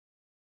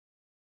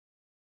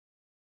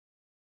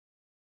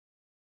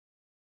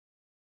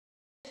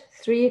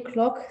3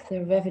 o'clock,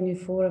 the Revenue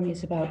Forum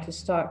is about to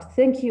start.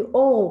 Thank you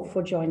all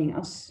for joining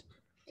us.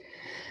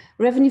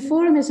 Revenue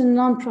Forum is a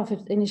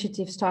non-profit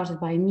initiative started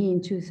by me in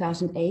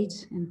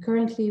 2008, and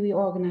currently we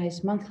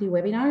organize monthly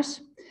webinars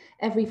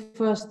every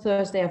first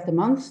Thursday of the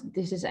month.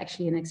 This is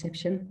actually an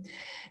exception.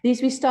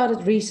 These we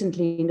started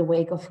recently in the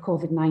wake of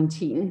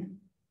COVID-19.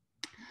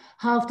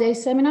 Half-day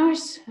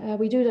seminars,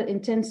 we do that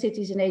in 10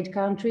 cities in 8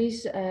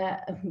 countries.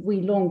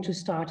 We long to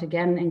start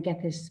again and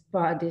get this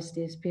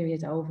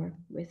period over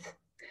with.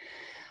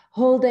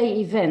 Whole day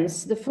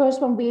events, the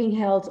first one being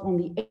held on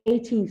the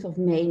 18th of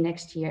May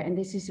next year. And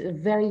this is a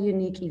very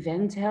unique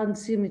event held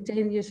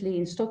simultaneously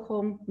in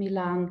Stockholm,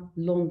 Milan,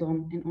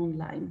 London, and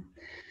online.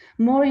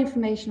 More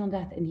information on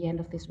that in the end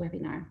of this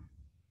webinar.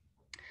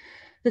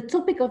 The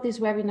topic of this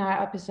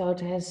webinar episode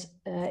has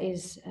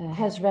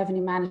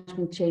revenue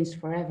management changed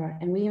forever?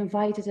 And we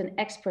invited an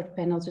expert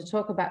panel to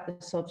talk about the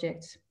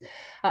subject.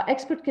 Our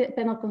expert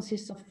panel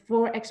consists of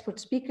 4 expert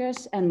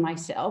speakers and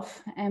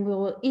myself, and we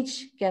will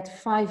each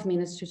get 5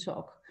 minutes to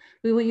talk.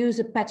 We will use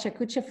a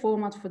Pachacucha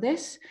format for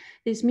this.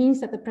 This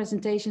means that the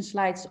presentation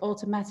slides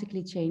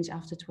automatically change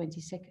after 20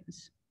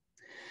 seconds.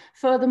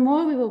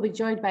 Furthermore, we will be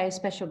joined by a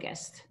special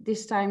guest.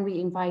 This time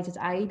we invited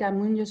Aida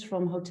Muñoz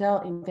from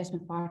Hotel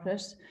Investment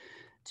Partners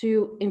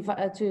to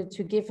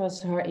give us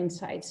her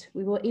insights.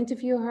 We will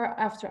interview her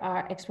after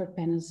our expert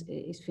panel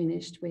is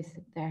finished with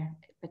their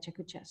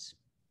Pachacuchas.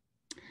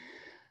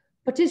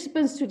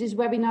 Participants to this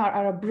webinar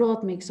are a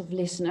broad mix of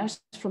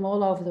listeners from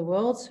all over the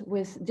world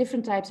with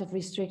different types of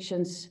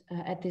restrictions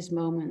at this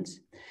moment.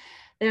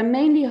 There are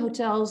mainly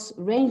hotels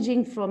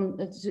ranging from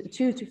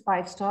 2 to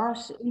 5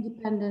 stars,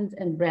 independent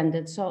and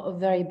branded, so a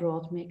very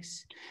broad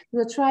mix.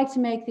 We'll try to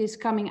make this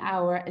coming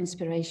hour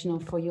inspirational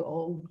for you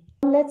all.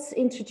 Let's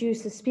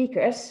introduce the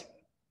speakers,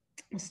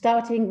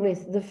 starting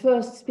with the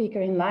first speaker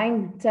in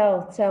line.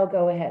 Tijl,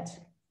 go ahead.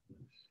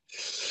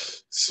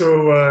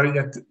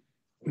 So,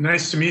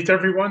 nice to meet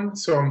everyone.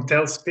 So I'm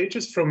Tijl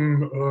Speetjens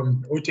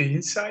from OTA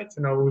Insight,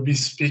 and I will be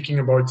speaking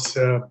about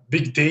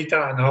big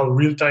data and how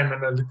real-time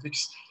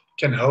analytics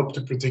can help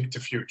to predict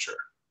the future.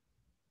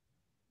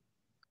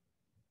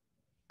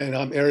 And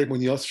I'm Erik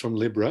Muñoz from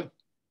Lybra.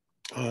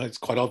 It's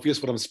quite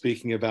obvious what I'm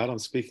speaking about. I'm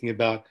speaking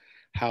about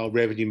how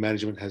revenue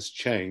management has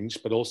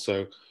changed, but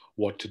also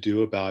what to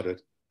do about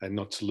it and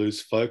not to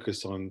lose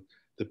focus on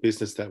the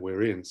business that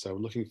we're in. So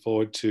I'm looking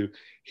forward to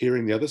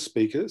hearing the other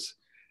speakers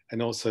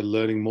and also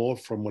learning more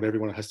from what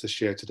everyone has to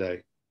share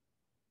today.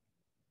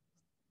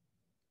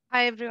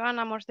 Hi everyone,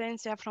 I'm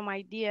Ortensia from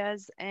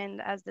Ideas,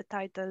 and as the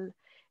title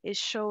is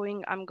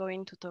showing, I'm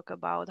going to talk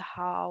about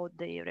how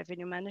the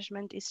revenue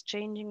management is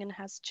changing and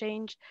has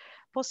changed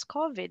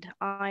post-COVID.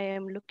 I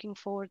am looking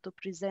forward to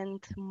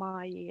present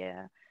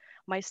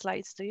my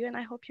slides to you, and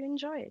I hope you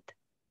enjoy it.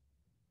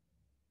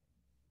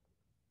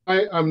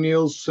 Hi, I'm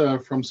Niels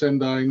from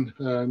Cendyn.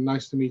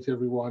 Nice to meet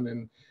everyone,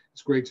 and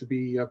it's great to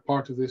be a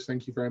part of this.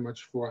 Thank you very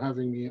much for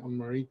having me,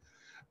 Anne-Marie.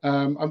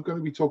 I'm going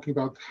to be talking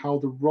about how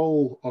the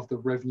role of the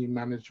revenue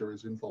manager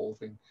is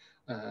evolving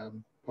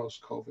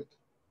post-COVID.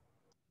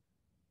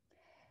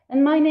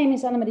 And my name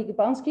is Anne-Marie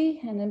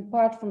Gubanski, and I'm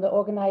part from the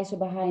organizer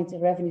behind the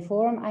Revenue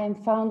Forum. I am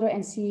founder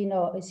and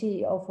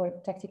CEO for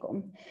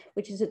Tacticom,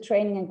 which is a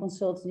training and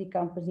consultancy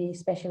company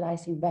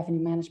specialized in revenue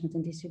management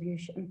and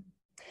distribution.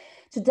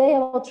 Today, I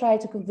will try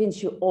to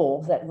convince you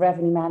all that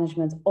revenue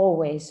management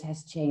always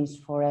has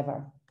changed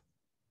forever.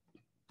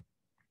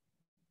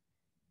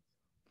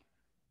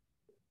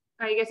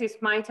 I guess it's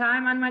my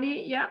time,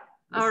 Anne-Marie. Yeah.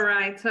 All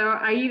right. So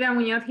Aida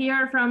Muñoz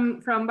here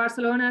from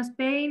Barcelona,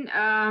 Spain.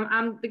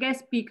 I'm the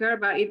guest speaker,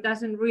 but it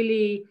doesn't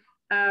really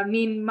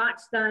mean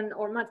much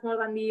more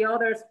than the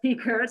other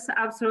speakers.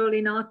 Absolutely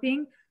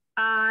nothing.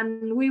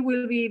 And we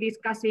will be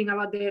discussing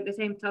about the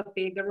same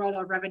topic, the role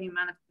of revenue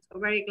management. So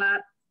very glad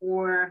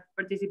for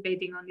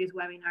participating on this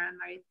webinar,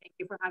 Anne-Marie. Thank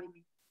you for having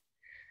me.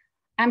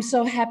 I'm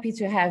so happy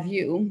to have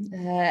you.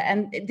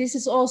 And this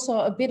is also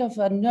a bit of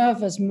a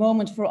nervous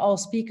moment for all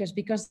speakers,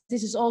 because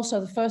this is also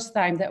the first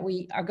time that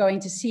we are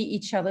going to see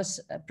each other's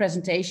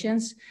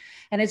presentations.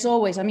 And it's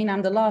always, I mean,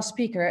 I'm the last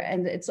speaker,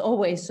 and it's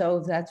always so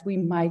that we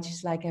might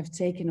just like have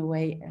taken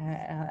away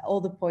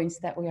all the points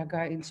that we are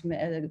going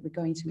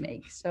to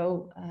make.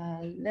 So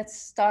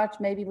let's start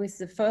maybe with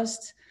the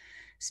first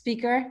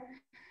speaker.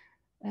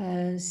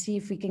 See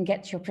if we can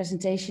get your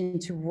presentation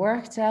to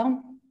work,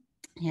 Tijl.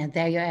 Yeah,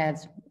 there you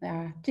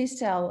are.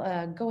 Please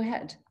Tijl, go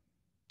ahead.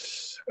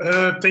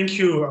 Thank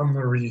you,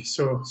 Anne-Marie.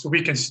 So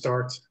we can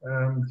start.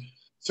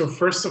 So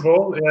first of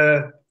all,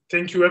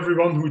 thank you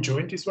everyone who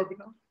joined this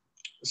webinar.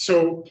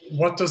 So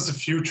what does the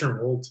future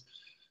hold?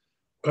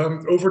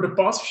 Over the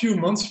past few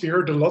months, we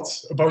heard a lot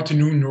about the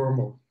new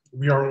normal.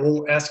 We are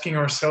all asking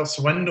ourselves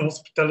when the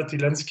hospitality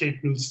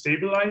landscape will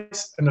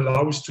stabilize and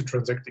allow us to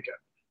transact again.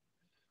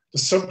 The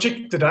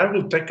subject that I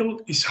will tackle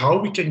is how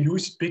we can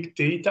use big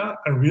data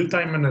and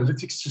real-time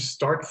analytics to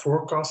start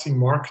forecasting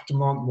market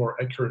demand more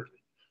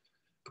accurately.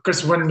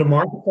 Because when the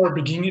markets are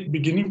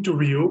beginning to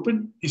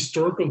reopen,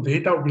 historical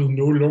data will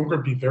no longer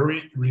be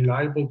very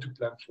reliable to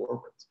plan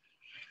forward.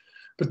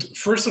 But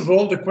first of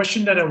all, the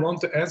question that I want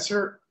to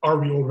answer, are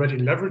we already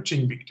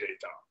leveraging big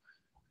data?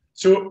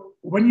 So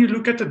when you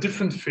look at the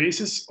different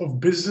phases of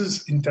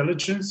business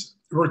intelligence,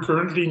 we're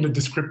currently in the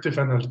descriptive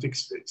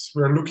analytics phase.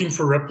 We're looking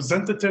for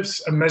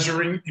representatives and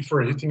measuring if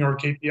we're hitting our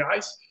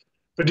KPIs,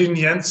 but in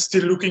the end,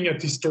 still looking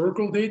at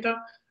historical data,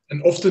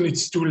 and often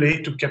it's too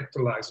late to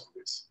capitalize on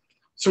this.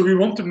 So we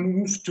want to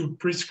move to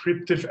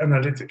prescriptive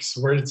analytics,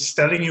 where it's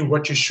telling you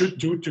what you should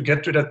do to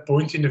get to that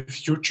point in the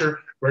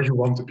future where you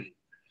want to be.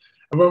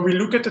 And when we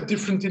look at the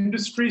different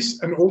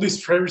industries and all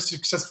these very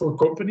successful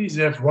companies,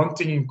 they have one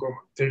thing in common.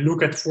 They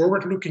look at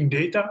forward-looking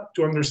data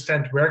to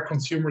understand where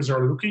consumers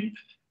are looking,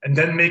 and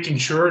then making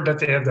sure that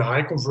they have the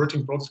high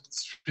converting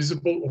products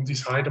visible on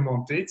these high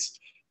demand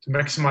dates to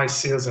maximize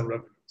sales and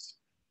revenues.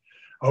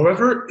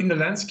 However, in the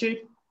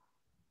landscape,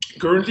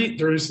 currently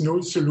there is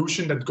no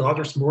solution that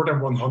gathers more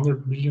than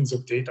 100 million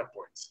of data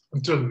points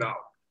until now.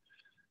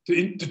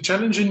 The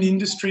challenge in the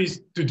industry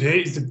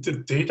today is that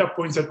the data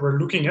points that we're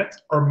looking at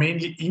are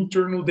mainly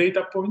internal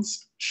data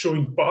points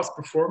showing past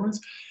performance.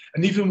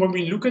 And even when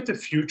we look at the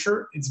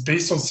future, it's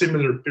based on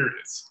similar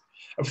periods.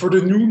 And for the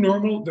new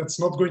normal, that's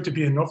not going to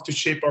be enough to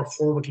shape our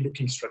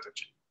forward-looking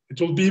strategy. It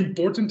will be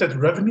important that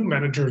revenue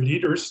manager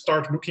leaders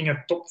start looking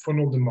at top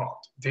funnel demand,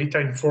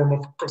 data in form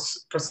of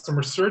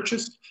customer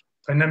searches,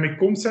 dynamic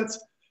concepts,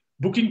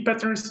 booking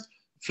patterns,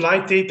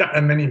 flight data,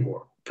 and many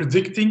more.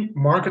 Predicting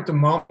market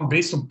demand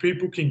based on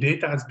pre-booking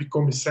data has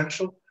become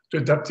essential to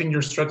adapting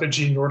your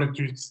strategy in order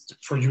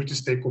for you to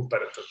stay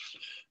competitive.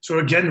 So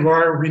again,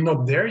 why are we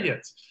not there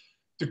yet?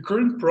 The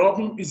current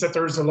problem is that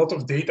there is a lot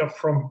of data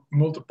from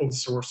multiple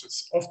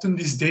sources. Often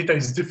this data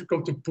is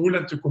difficult to pool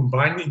and to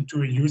combine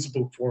into a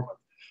usable format.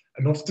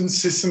 And often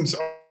systems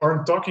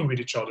aren't talking with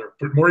each other.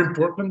 But more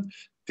important,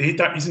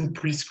 data isn't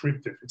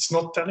prescriptive. It's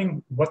not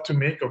telling what to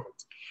make of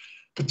it.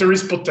 But there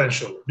is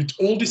potential. With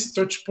all these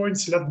touch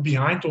points left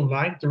behind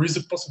online, there is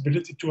a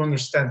possibility to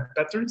understand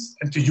patterns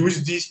and to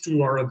use these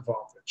to our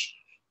advantage.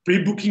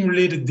 Pre-booking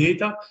related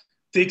data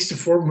takes the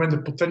form when the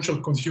potential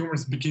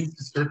consumers begin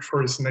to search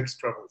for his next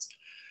travels.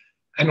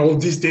 And all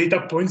these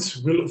data points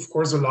will, of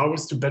course, allow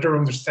us to better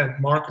understand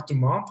market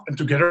demand, and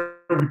together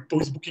with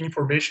post-booking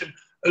information,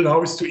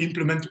 allow us to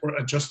implement or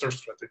adjust our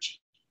strategy.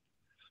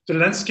 The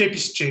landscape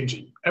is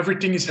changing.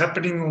 Everything is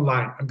happening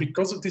online. And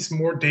because of this,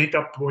 more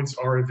data points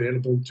are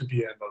available to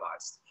be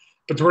analyzed.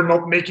 But we're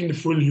not making the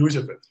full use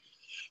of it.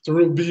 There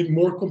will be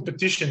more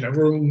competition, and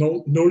we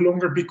will no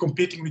longer be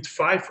competing with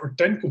 5 or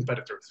 10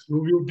 competitors.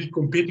 We will be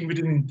competing with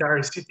an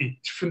entire city,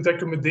 different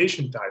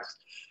accommodation types.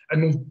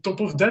 And on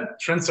top of that,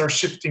 trends are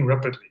shifting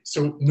rapidly.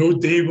 So no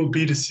day will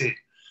be the same.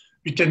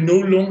 We can no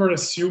longer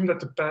assume that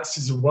the past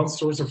is the one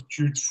source of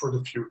truth for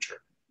the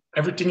future.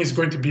 Everything is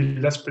going to be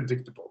less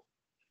predictable.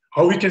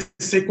 How we can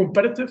stay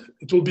competitive?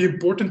 It will be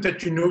important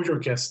that you know your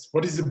guest.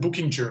 What is the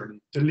booking journey,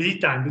 the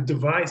lead time, the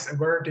device, and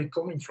where are they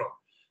coming from?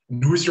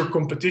 And who is your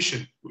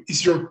competition?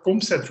 Is your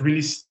concept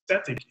really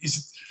static?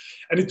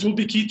 And it will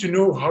be key to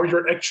know how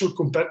your actual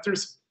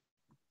competitors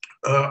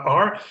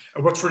are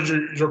and what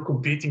you're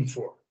competing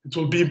for. It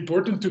will be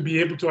important to be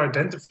able to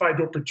identify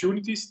the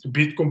opportunities to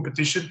beat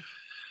competition.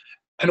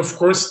 And of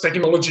course,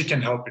 technology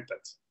can help with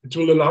that. It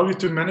will allow you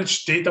to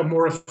manage data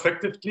more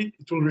effectively.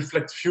 It will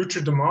reflect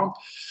future demand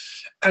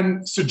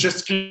and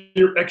suggest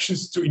clear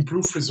actions to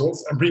improve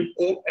results and bring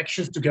all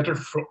actions together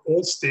for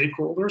all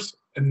stakeholders.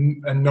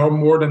 And now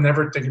more than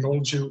ever,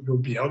 technology will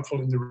be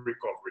helpful in the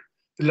recovery.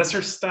 The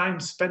lesser time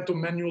spent on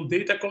manual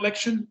data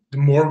collection, the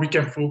more we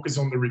can focus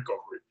on the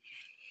recovery.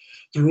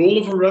 The role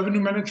of a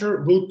revenue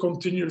manager will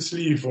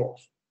continuously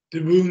evolve. They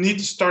will need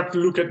to start to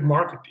look at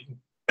marketing.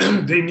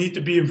 They need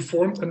to be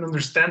informed and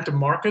understand the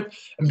market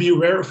and be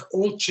aware of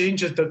all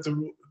changes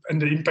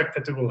and the impact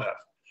that they will have.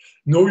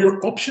 Know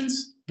your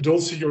options, but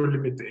also your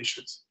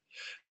limitations.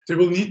 They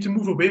will need to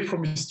move away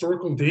from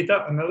historical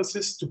data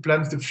analysis to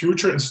plan the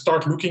future and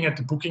start looking at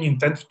the booking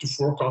intent to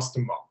forecast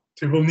demand.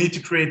 They will need to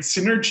create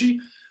synergy,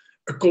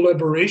 a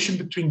collaboration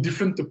between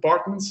different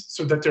departments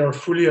so that they are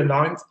fully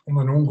aligned on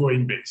an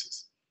ongoing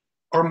basis.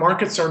 Our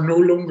markets are no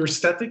longer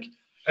static,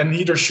 and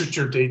neither should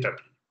your data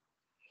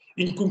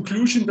be. In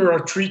conclusion, there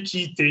are 3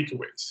 key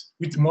takeaways.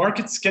 With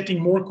markets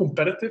getting more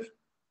competitive,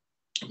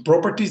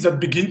 properties that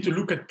begin to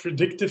look at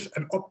predictive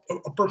and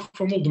upper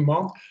funnel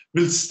demand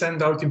will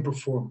stand out in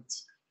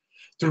performance.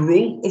 The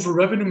role of a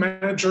revenue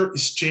manager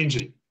is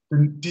changing.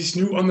 These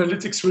new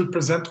analytics will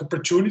present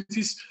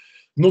opportunities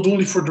not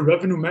only for the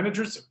revenue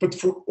managers, but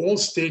for all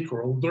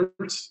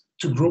stakeholders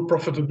to grow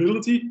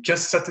profitability,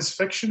 guest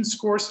satisfaction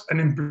scores, and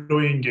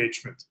employee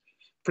engagement.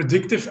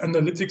 Predictive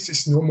analytics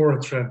is no more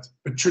a trend,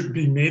 but should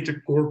be made a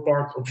core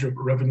part of your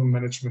revenue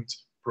management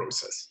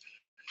process.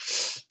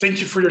 Thank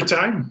you for your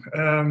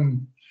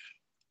time.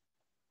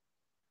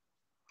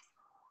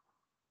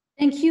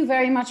 Thank you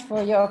very much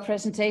for your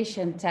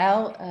presentation,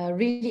 Tijl.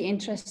 Really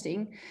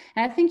interesting.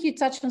 And I think you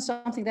touched on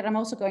something that I'm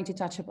also going to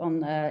touch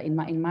upon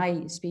in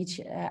my speech.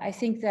 I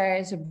think there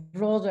is a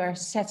broader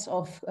set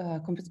of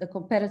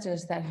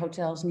competitors that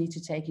hotels need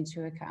to take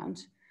into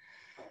account.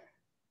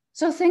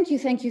 So thank you,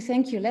 thank you,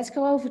 thank you. Let's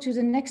go over to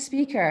the next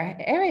speaker.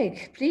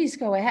 Erik, please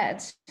go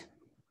ahead.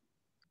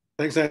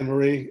 Thanks,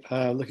 Anne-Marie.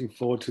 Looking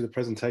forward to the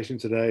presentation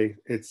today.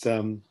 It's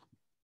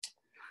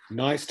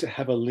nice to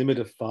have a limit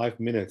of 5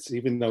 minutes,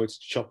 even though it's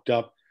chopped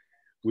up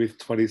with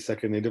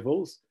 20-second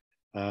intervals.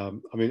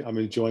 I'm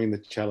enjoying the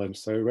challenge,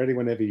 so ready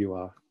whenever you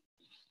are.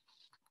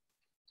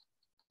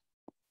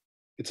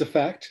 It's a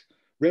fact,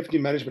 revenue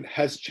management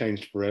has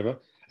changed forever,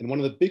 and one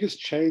of the biggest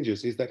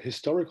changes is that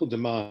historical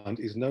demand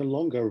is no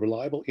longer a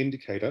reliable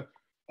indicator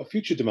of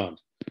future demand.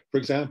 For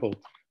example,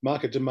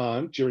 market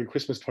demand during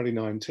Christmas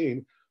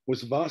 2019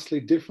 was vastly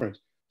different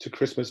to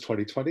Christmas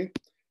 2020,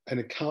 and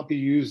it can't be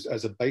used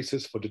as a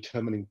basis for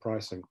determining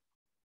pricing.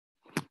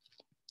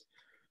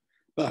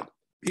 But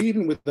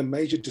even with the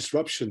major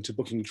disruption to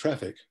booking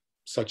traffic,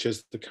 such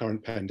as the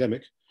current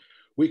pandemic,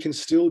 we can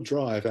still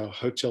drive our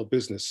hotel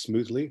business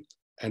smoothly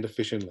and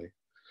efficiently.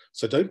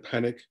 So don't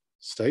panic,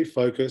 stay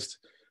focused.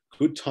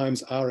 Good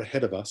times are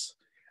ahead of us,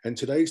 and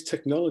today's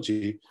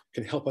technology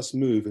can help us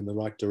move in the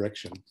right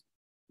direction.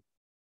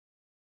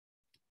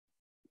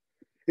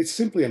 It's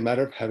simply a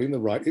matter of having the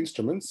right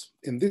instruments,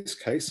 in this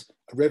case,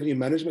 a revenue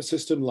management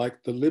system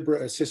like the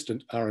Lybra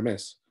Assistant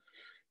RMS.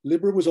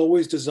 Lybra was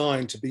always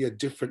designed to be a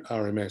different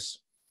RMS,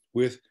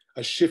 with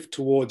a shift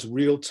towards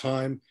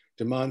real-time,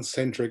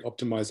 demand-centric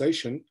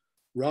optimization,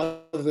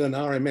 rather than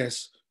an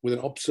RMS with an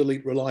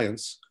obsolete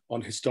reliance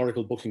on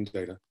historical booking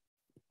data.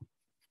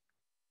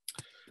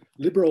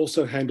 Lybra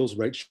also handles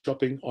rate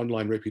shopping,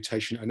 online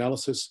reputation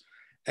analysis,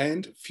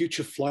 and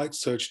future flight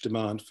search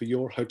demand for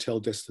your hotel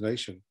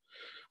destination.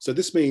 So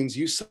this means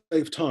you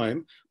save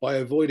time by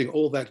avoiding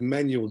all that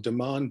manual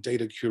demand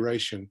data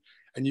curation,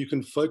 and you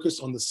can focus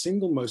on the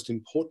single most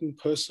important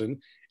person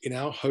in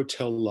our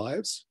hotel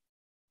lives,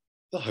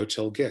 the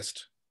hotel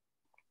guest.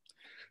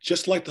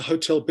 Just like the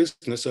hotel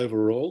business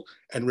overall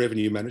and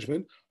revenue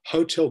management,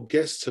 hotel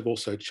guests have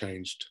also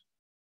changed.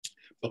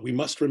 But we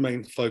must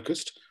remain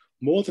focused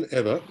more than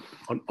ever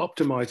on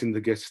optimizing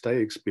the guest stay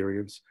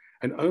experience.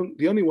 And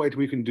the only way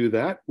we can do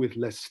that with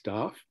less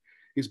staff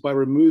is by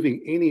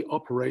removing any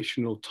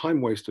operational time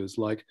wasters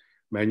like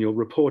manual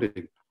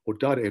reporting or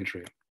data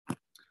entry.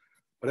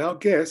 But our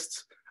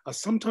guests are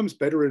sometimes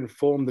better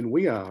informed than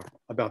we are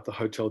about the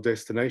hotel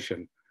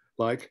destination,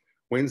 like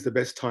when's the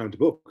best time to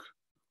book?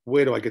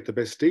 Where do I get the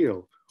best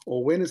deal?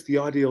 Or when is the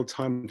ideal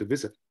time to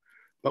visit?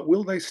 But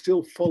will they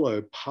still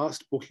follow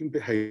past booking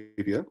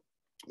behavior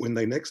when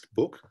they next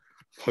book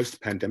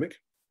post-pandemic?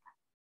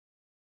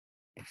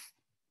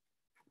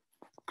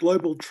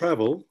 Global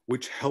travel,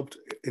 which helped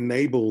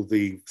enable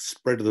the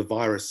spread of the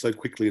virus so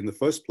quickly in the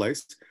first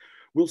place,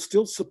 will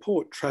still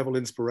support travel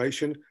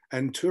inspiration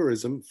and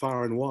tourism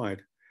far and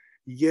wide.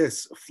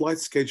 Yes, flight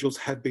schedules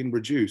have been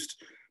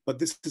reduced, but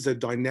this is a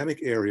dynamic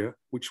area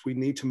which we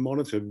need to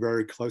monitor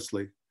very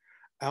closely.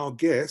 Our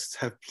guests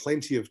have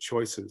plenty of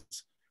choices,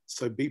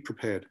 so be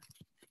prepared.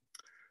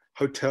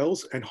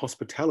 Hotels and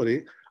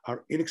hospitality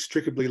are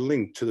inextricably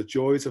linked to the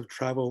joys of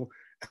travel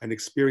and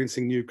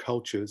experiencing new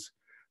cultures.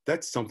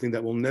 That's something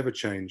that will never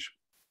change.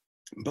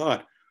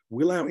 But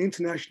will our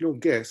international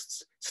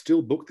guests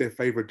still book their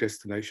favorite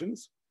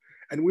destinations?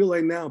 And will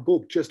they now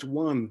book just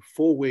one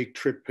 4-week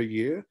trip per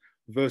year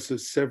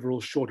versus several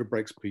shorter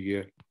breaks per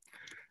year?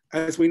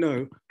 As we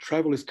know,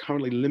 travel is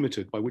currently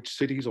limited by which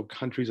cities or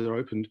countries are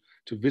opened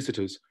to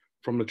visitors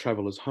from the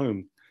traveler's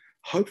home.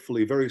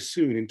 Hopefully very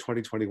soon in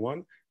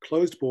 2021,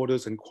 closed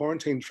borders and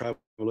quarantined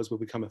travelers will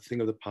become a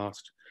thing of the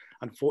past.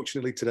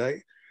 Unfortunately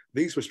today,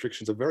 these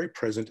restrictions are very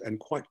present and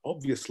quite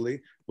obviously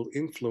will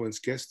influence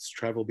guests'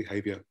 travel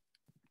behavior.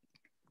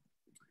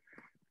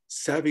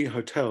 Savvy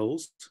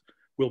hotels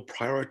will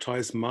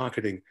prioritize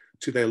marketing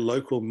to their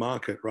local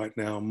market right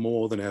now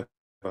more than ever.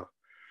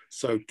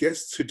 So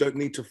guests who don't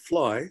need to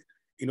fly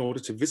in order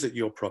to visit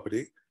your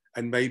property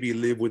and maybe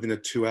live within a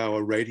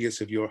 2-hour radius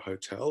of your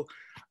hotel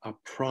are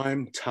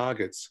prime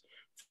targets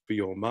for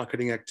your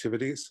marketing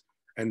activities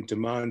and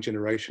demand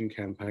generation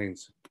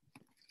campaigns.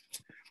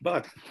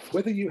 But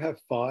whether you have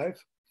 5,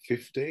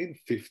 15,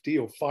 50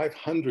 or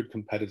 500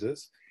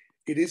 competitors,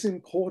 it is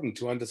important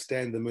to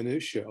understand the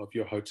minutiae of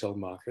your hotel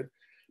market,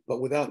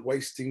 but without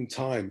wasting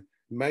time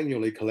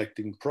manually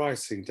collecting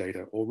pricing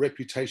data or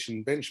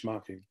reputation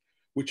benchmarking,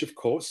 which of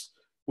course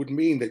would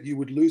mean that you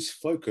would lose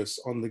focus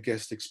on the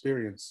guest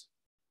experience.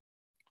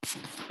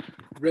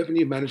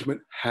 Revenue management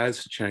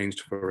has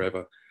changed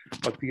forever,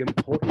 but the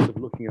importance of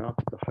looking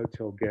after the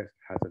hotel guest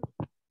hasn't.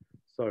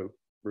 So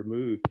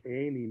remove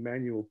any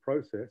manual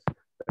process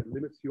that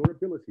limits your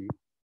ability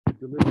to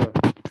deliver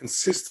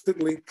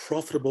consistently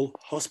profitable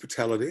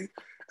hospitality,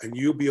 and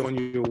you'll be on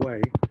your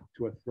way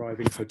to a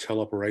thriving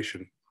hotel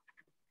operation.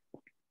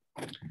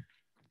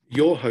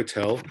 Your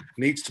hotel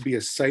needs to be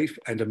a safe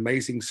and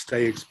amazing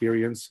stay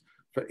experience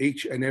for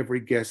each and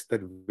every guest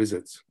that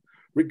visits,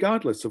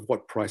 regardless of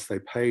what price they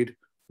paid,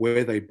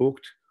 where they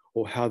booked,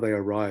 or how they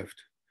arrived.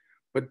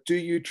 But do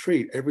you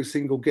treat every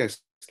single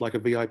guest like a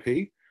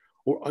VIP,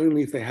 or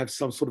only if they have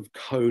some sort of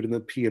code in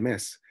the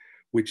PMS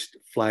which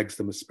flags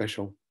them as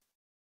special?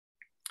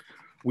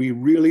 We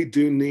really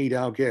do need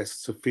our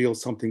guests to feel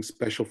something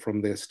special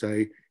from their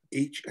stay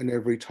each and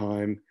every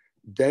time,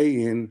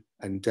 day in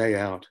and day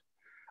out.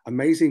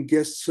 Amazing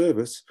guest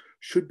service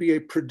should be a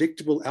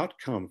predictable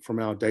outcome from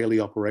our daily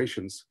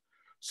operations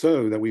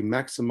so that we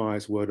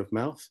maximize word of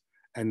mouth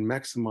and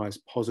maximize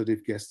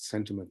positive guest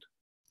sentiment.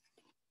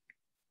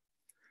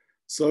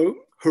 So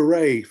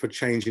hooray for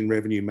change in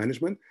revenue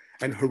management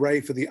and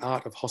hooray for the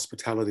art of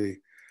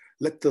hospitality.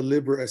 Let the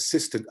Lybra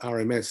Assistant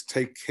RMS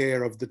take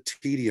care of the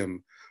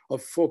tedium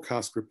of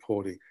forecast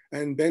reporting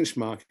and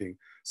benchmarking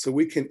so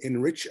we can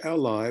enrich our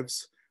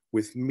lives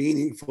with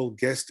meaningful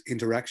guest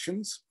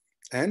interactions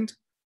and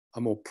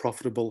a more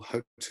profitable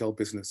hotel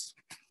business.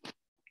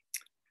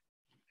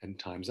 And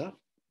time's up.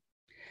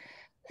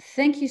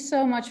 Thank you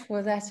so much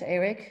for that,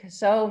 Erik.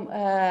 So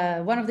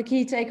one of the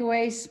key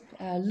takeaways,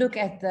 look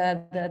at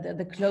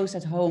the close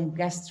at home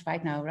guests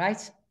right now,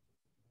 right?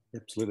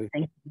 Absolutely.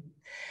 Thank you.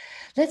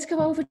 Let's go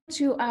over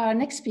to our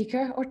next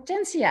speaker,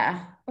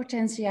 Ortensia.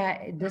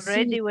 Ortensia,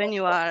 ready when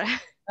you are.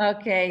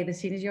 Okay, the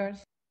scene is yours.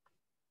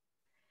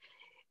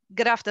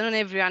 Good afternoon,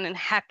 everyone, and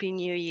Happy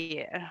New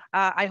Year.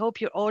 I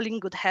hope you're all in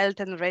good health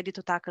and ready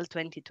to tackle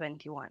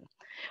 2021.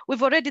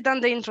 We've already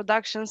done the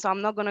introduction, so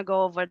I'm not going to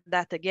go over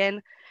that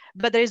again,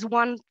 but there is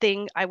one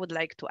thing I would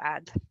like to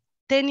add.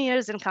 10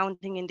 years and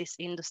counting in this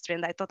industry,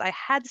 and I thought I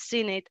had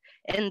seen it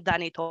and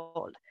done it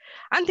all.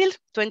 Until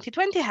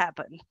 2020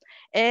 happened.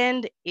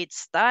 And it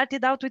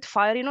started out with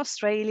fire in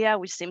Australia,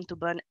 which seemed to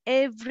burn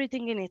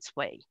everything in its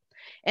way,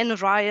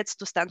 and riots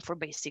to stand for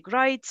basic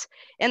rights,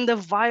 and the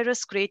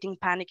virus creating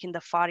panic in the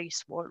Far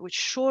East world, which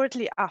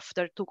shortly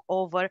after took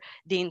over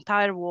the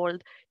entire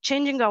world,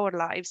 changing our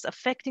lives,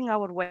 affecting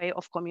our way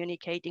of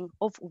communicating,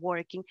 of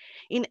working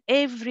in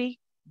every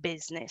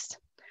business.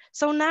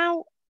 So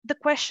now the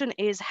question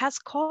is, has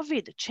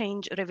COVID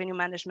changed revenue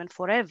management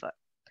forever?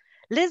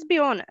 Let's be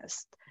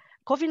honest.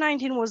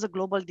 COVID-19 was a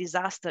global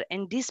disaster,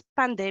 and this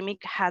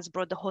pandemic has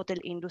brought the hotel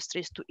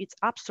industries to its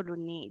absolute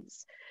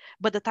knees.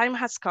 But the time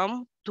has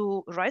come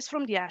to rise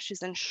from the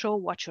ashes and show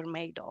what you're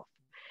made of.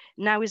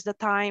 Now is the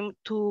time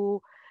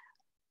to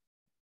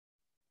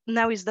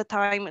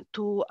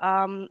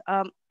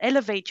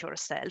elevate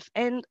yourself.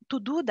 And to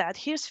do that,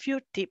 here's a few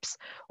tips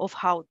of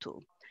how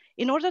to.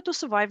 In order to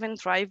survive and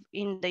thrive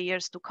in the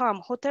years to come,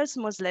 hotels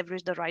must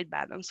leverage the right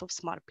balance of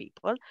smart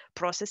people,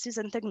 processes,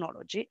 and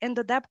technology, and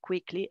adapt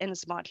quickly and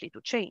smartly to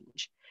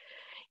change.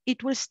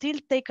 It will still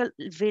take a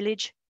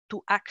village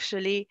to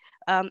actually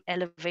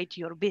elevate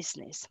your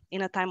business.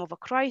 In a time of a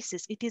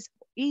crisis, it is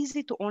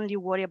easy to only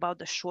worry about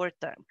the short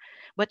term.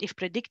 But if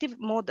predictive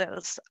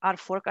models are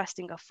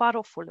forecasting a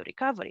far-off full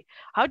recovery,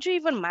 how do you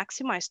even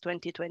maximize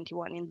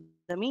 2021 in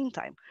the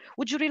meantime?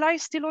 Would you rely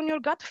still on your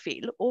gut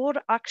feel, or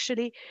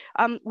actually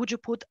would you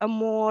put a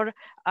more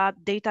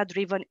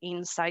data-driven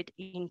insight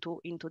into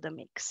the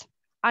mix?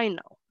 I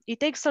know it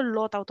takes a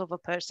lot out of a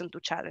person to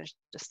challenge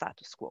the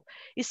status quo,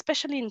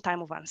 especially in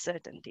time of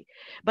uncertainty.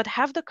 But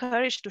have the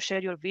courage to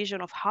share your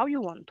vision of how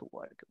you want to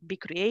work. Be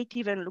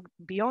creative and look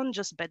beyond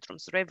just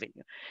bedrooms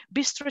revenue.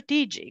 Be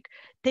strategic.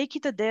 Take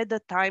it a day at a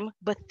time,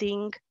 but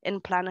think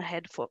and plan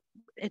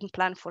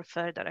for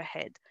further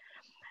ahead.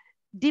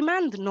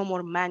 Demand no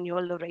more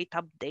manual rate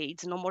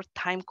updates, no more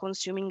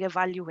time-consuming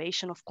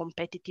evaluation of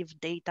competitive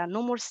data,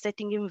 no more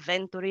setting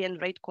inventory and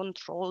rate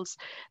controls,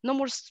 no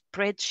more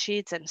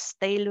spreadsheets and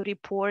stale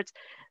reports,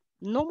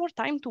 no more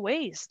time to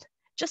waste.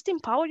 Just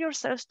empower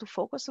yourselves to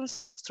focus on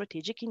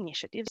strategic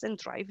initiatives and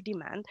drive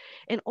demand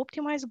and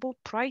optimize both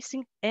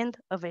pricing and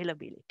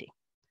availability.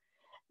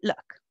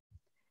 Look,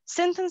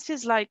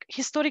 sentences like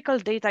historical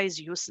data is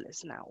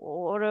useless now,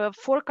 or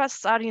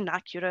forecasts are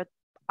inaccurate,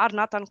 are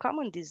not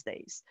uncommon these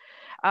days.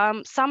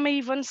 Some may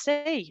even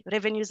say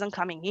revenue isn't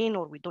coming in,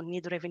 or we don't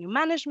need revenue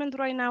management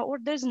right now, or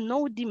there's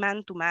no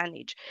demand to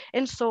manage,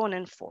 and so on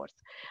and forth.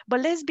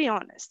 But let's be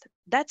honest,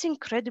 that's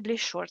incredibly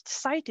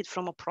short-sighted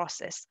from a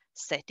process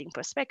setting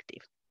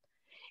perspective.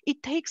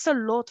 It takes a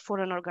lot for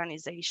an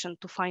organization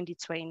to find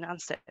its way in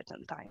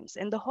uncertain times.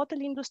 And the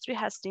hotel industry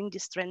has seen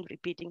this trend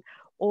repeating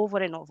over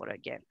and over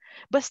again,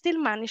 but still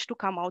managed to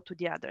come out to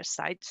the other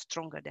side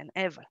stronger than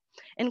ever.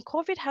 And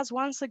COVID has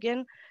once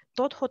again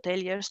taught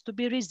hoteliers to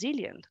be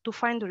resilient, to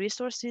find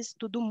resources,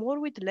 to do more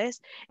with less,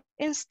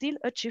 and still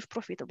achieve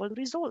profitable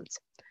results.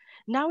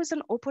 Now is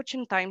an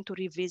opportune time to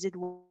revisit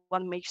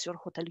what makes your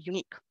hotel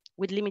unique.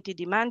 With limited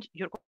demand,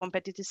 your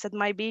competitive set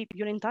might be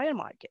your entire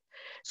market.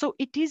 So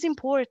it is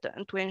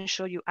important to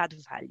ensure you add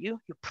value,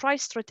 you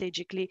price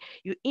strategically,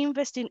 you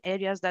invest in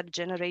areas that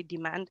generate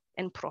demand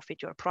and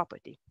profit your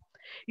property.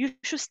 You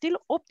should still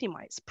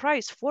optimize,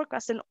 price,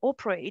 forecast, and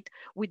operate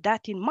with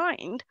that in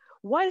mind,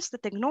 whilst the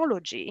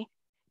technology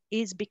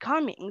is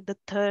becoming the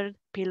third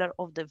pillar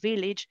of the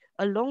village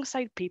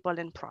alongside people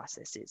and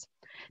processes.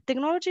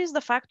 Technology is the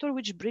factor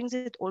which brings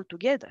it all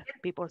together,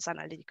 people's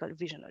analytical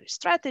visionary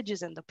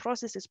strategies and the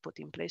processes put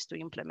in place to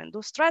implement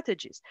those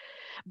strategies.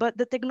 But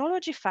the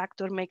technology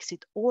factor makes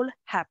it all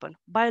happen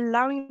by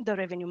allowing the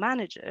revenue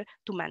manager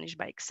to manage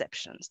by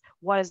exceptions,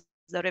 whilst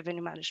the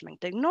revenue management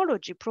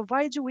technology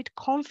provides you with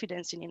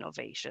confidence in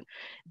innovation,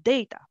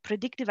 data,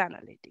 predictive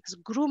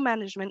analytics, group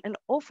management, and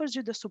offers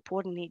you the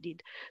support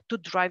needed to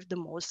drive the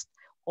most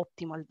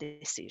optimal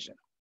decision.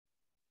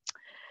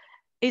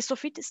 A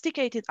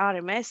sophisticated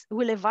RMS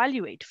will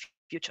evaluate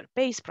future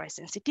pace, price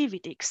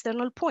sensitivity,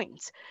 external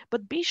points,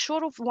 but be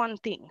sure of one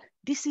thing: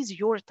 this is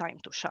your time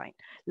to shine.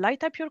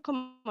 Light up your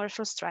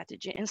commercial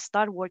strategy and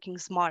start working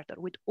smarter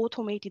with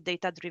automated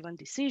data-driven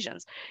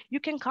decisions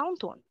you can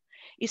count on.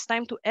 It's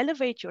time to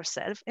elevate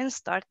yourself and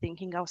start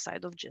thinking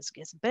outside of just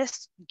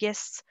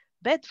guests'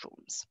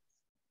 bedrooms.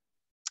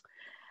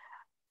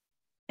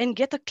 And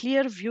get a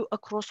clear view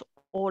across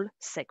all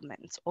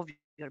segments of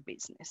your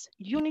business.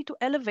 You need to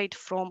elevate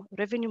from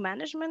revenue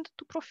management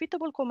to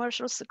profitable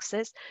commercial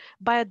success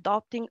by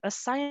adopting a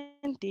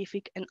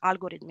scientific and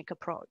algorithmic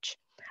approach.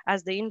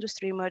 As the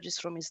industry emerges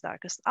from its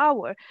darkest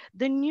hour,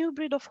 the new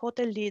breed of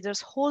hotel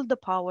leaders hold the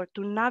power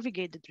to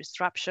navigate the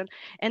disruption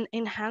and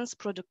enhance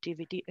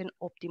productivity and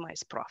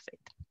optimize profit.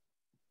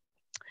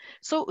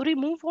 So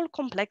remove all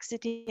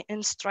complexity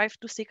and strive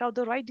to seek out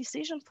the right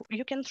decision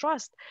you can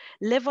trust.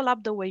 Level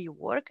up the way you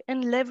work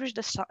and leverage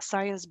the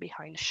science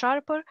behind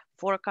sharper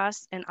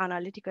forecasts and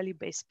analytically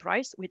based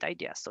price with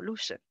idea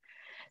solution.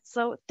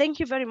 So thank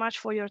you very much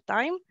for your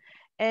time,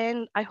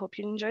 and I hope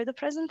you enjoy the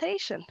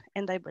presentation.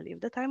 And I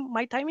believe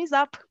my time is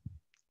up.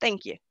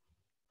 Thank you.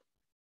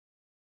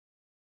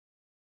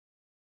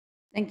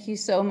 Thank you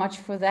so much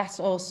for that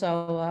also,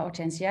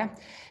 Ortensia.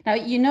 Now,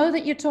 you know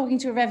that you're talking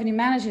to revenue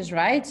managers,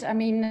 right? I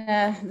mean,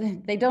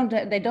 they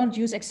don't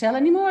use Excel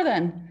anymore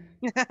then?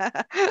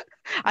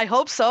 I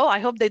hope so. I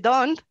hope they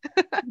don't.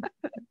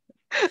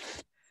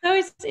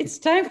 So it's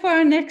time for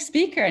our next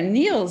speaker,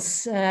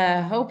 Niels.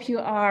 Hope you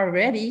are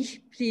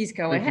ready. Please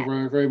go ahead. Thank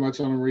you very much,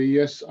 Anna-Marie.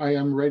 Yes, I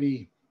am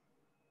ready.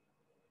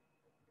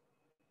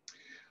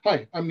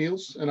 Hi, I'm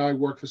Niels and I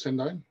work for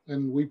Cendyn,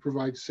 and we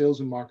provide sales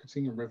and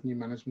marketing and revenue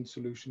management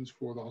solutions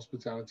for the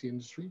hospitality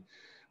industry.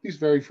 These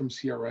vary from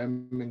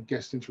CRM and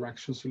guest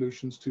interaction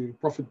solutions to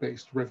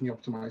profit-based revenue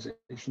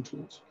optimization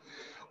tools.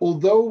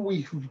 Although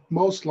we've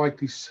most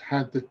likely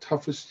had the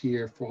toughest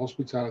year for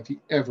hospitality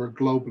ever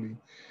globally,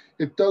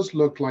 it does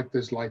look like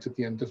there's light at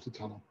the end of the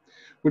tunnel.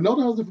 We're not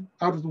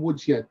out of the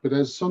woods yet, but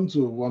as Sun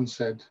Tzu once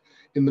said,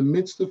 in the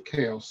midst of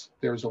chaos,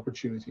 there is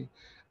opportunity.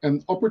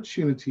 And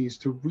opportunities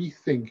to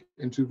rethink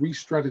and to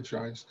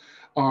re-strategize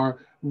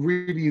are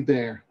really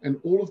there. And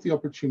all of the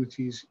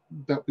opportunities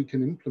that we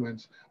can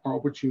implement are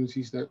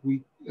opportunities that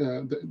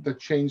that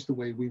change the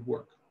way we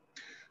work.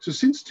 So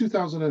since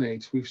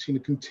 2008, we've seen a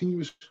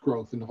continuous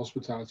growth in the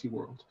hospitality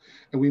world,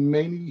 and we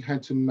mainly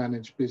had to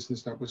manage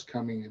business that was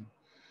coming in.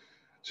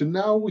 So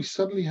now we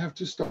suddenly have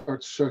to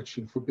start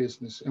searching for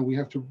business, and we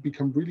have to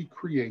become really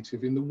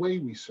creative in the way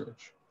we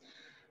search.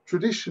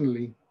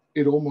 Traditionally,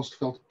 it almost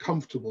felt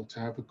comfortable to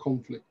have a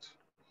conflict.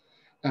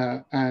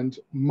 And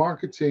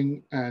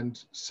marketing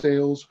and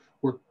sales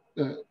were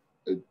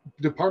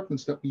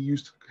departments that we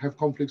used to have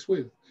conflicts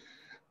with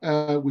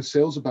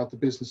sales about the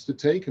business to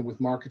take and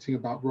with marketing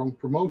about wrong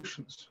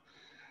promotions.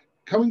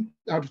 Coming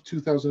out of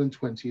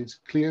 2020, it's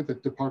clear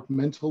that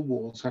departmental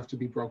walls have to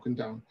be broken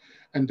down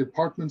and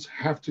departments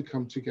have to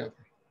come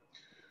together.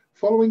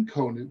 Following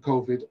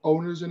COVID,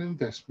 owners and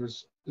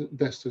investors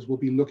will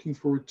be looking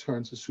for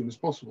returns as soon as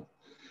possible.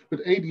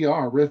 But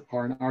ADR,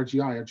 RevPAR, and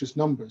RGI are just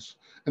numbers,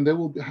 and they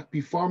will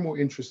be far more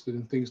interested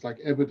in things like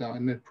EBITDA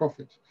and net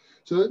profit.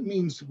 So that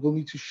means we'll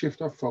need to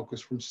shift our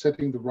focus from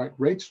setting the right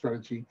rate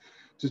strategy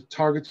to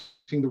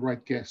targeting the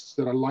right guests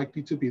that are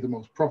likely to be the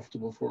most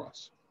profitable for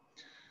us.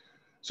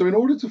 So in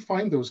order to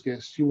find those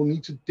guests, you will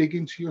need to dig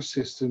into your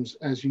systems,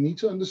 as you need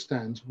to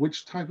understand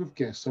which type of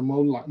guests are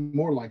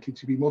more likely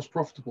to be most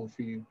profitable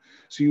for you.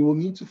 So you will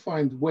need to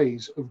find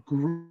ways of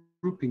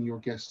grouping your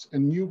guests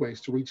and new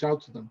ways to reach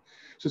out to them.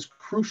 So it's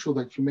crucial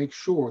that you make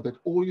sure that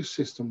all your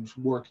systems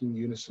work in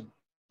unison.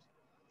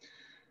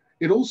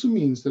 It also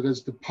means that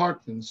as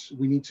departments,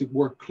 we need to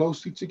work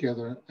closely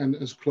together and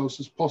as close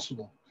as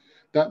possible.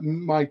 That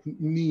might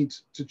need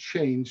to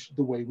change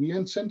the way we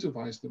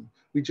incentivize them.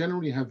 We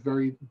generally have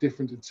very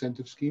different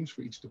incentive schemes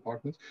for each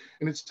department,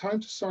 and it's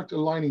time to start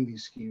aligning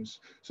these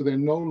schemes so they're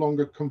no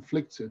longer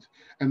conflicted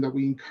and that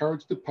we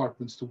encourage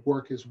departments to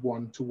work as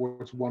one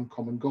towards one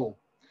common goal.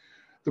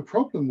 The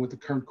problem with the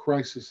current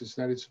crisis is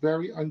that it's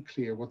very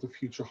unclear what the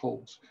future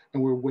holds,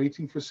 and we're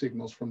waiting for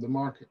signals from the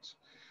markets.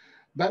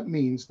 That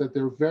means that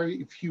there are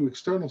very few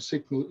external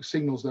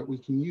signals that we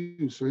can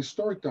use. So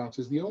historic data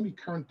is the only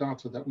current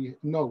data that we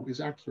know is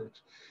accurate.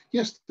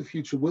 Yes, the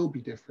future will be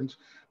different,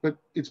 but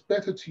it's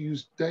better to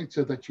use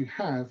data that you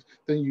have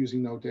than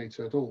using no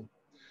data at all.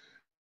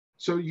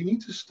 So you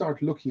need to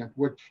start looking at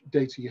what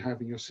data you have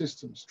in your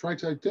systems. Try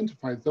to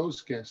identify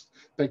those guests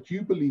that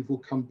you believe will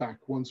come back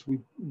once we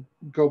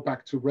go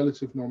back to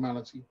relative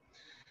normality.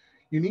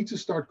 You need to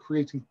start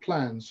creating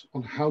plans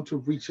on how to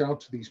reach out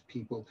to these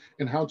people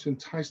and how to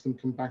entice them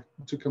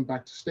to come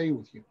back to stay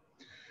with you.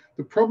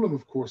 The problem,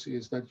 of course,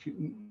 is that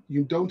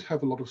you don't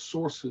have a lot of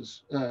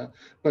sources,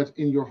 but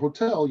in your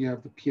hotel, you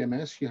have the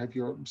PMS, you have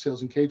your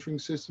sales and catering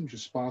systems, your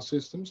spa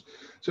systems.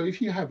 So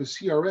if you have a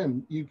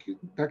CRM,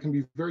 that can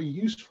be very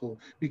useful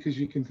because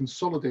you can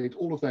consolidate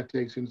all of that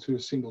data into a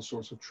single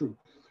source of truth.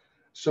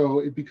 So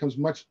it becomes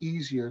much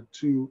easier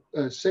to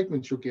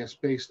segment your guests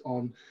based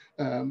on,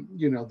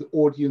 the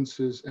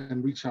audiences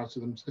and reach out to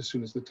them as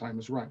soon as the time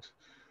is right.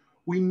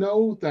 We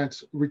know that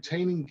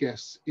retaining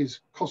guests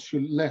costs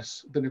you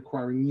less than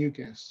acquiring new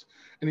guests.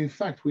 And in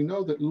fact, we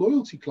know that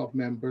loyalty club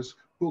members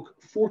book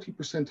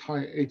 40%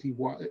 higher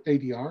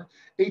ADR,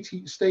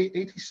 stay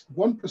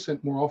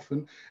 81% more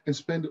often, and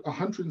spend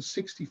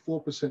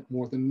 164%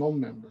 more than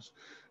non-members.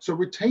 So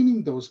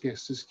retaining those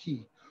guests is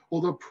key.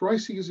 Although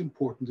pricing is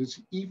important,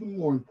 it's even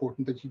more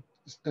important that you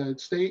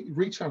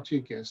reach out to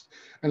your guests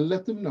and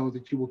let them know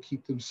that you will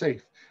keep them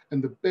safe.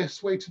 And the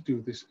best way to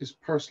do this is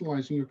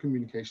personalizing your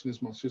communication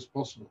as much as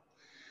possible.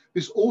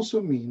 This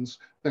also means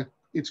that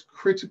it's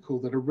critical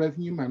that a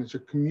revenue manager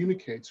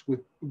communicates with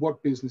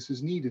what business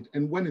is needed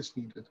and when it's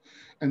needed,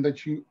 and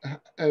that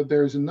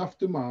there is enough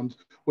demand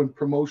when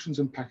promotions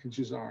and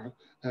packages are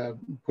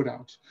put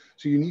out.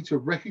 So you need to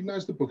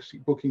recognize the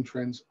booking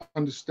trends,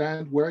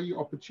 understand where your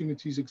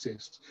opportunities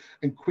exist,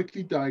 and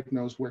quickly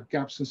diagnose where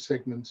gaps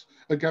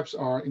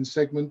are in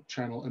segment,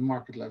 channel, and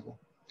market level.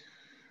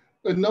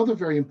 Another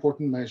very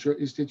important measure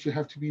is that you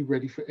have to be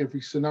ready for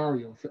every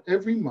scenario. For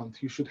every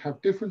month, you should have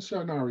different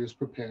scenarios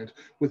prepared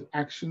with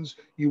actions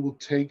you will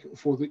take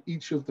for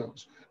each of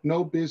those.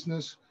 No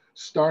business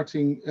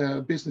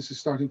is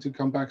starting to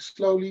come back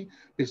slowly.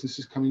 Business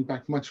is coming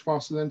back much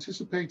faster than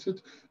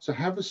anticipated. So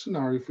have a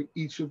scenario for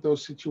each of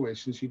those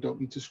situations. You don't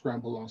need to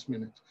scramble last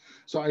minute.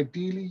 So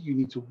ideally, you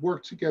need to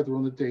work together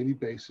on a daily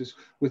basis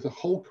with a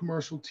whole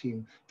commercial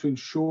team to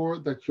ensure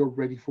that you're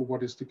ready for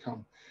what is to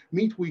come.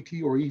 Meet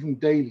weekly or even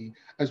daily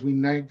as we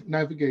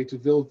navigate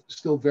a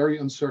still very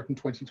uncertain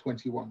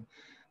 2021.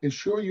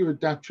 Ensure you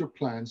adapt your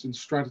plans and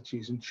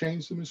strategies and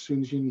change them as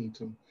soon as you need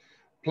them.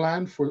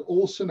 Plan for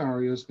all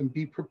scenarios and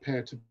be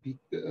prepared to be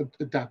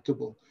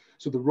adaptable.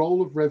 So the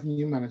role of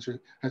revenue manager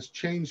has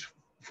changed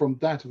from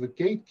that of a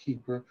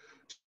gatekeeper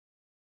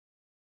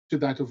to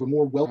that of a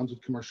more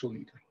well-rounded commercial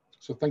leader.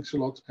 So thanks a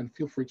lot, and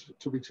feel free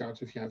to reach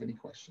out if you have any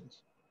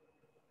questions.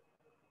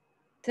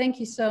 Thank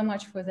you so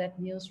much for that,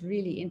 Niels.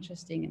 Really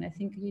interesting, and I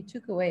think you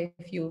took away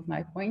a few of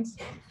my points.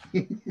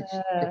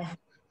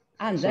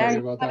 Sorry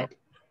about that.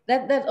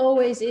 That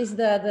always is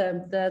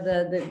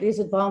the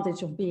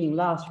disadvantage of being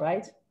last,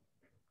 right?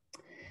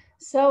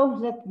 So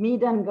let me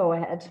then go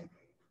ahead.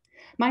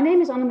 My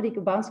name is Annemarie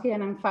Kubanski,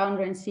 and I'm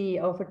founder and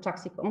CEO for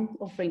Taxicon,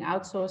 offering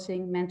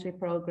outsourcing, mentoring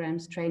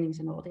programs, trainings,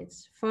 and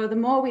audits.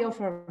 Furthermore, we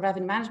offer a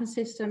revenue management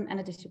system and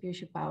a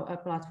distribution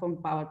platform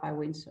powered by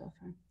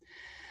Windsurfer.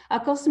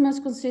 Our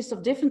customers consist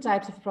of different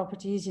types of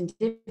properties in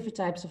different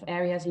types of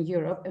areas in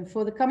Europe. And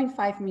for the coming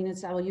 5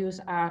 minutes, I will use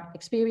our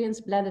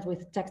experience blended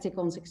with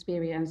Taxicon's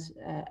experience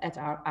at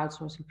our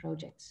outsourcing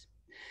projects.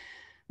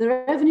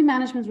 The revenue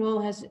management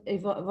role has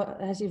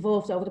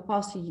evolved over the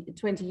past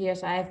 20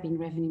 years. I have been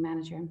revenue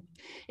manager.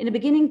 In the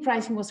beginning,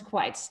 pricing was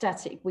quite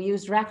static. We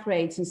used rack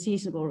rates and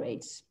seasonal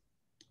rates.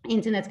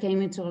 Internet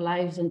came into our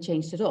lives and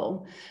changed it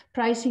all.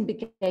 Pricing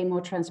became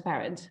more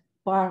transparent.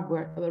 Bar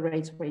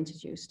rates were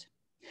introduced.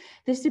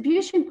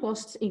 Distribution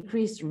costs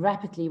increased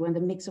rapidly when the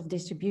mix of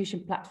distribution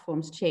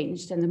platforms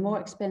changed and the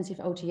more expensive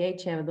OTA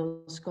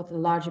channels got a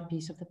larger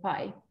piece of the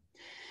pie.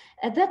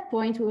 At that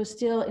point, we were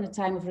still in a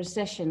time of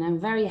recession and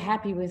very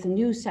happy with the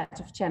new set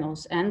of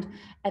channels. And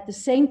at the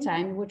same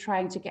time, we were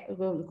trying to get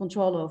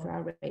control over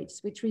our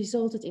rates, which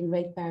resulted in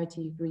rate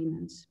parity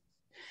agreements.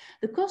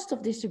 The cost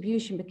of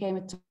distribution became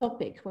a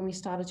topic when we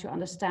started to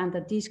understand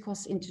that these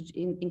costs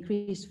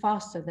increased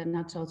faster than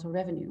our total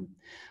revenue.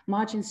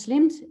 Margins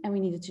slimmed and we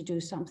needed to do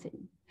something.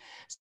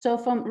 So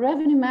from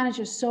revenue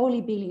managers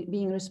solely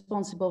being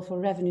responsible for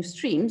revenue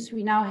streams,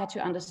 we now had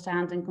to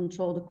understand and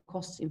control the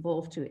costs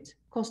involved to it.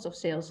 Cost of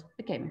sales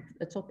became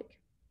a topic.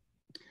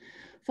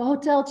 For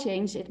hotel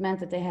chains, it meant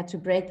that they had to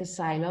break the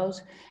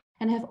silos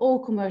and have all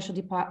commercial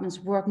departments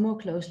work more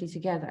closely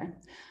together.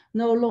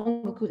 No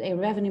longer could a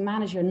revenue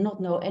manager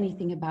not know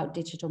anything about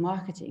digital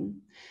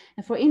marketing.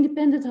 And for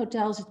independent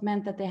hotels, it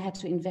meant that they had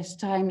to invest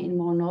time in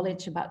more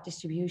knowledge about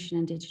distribution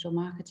and digital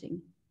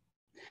marketing.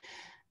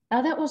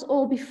 Now that was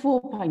all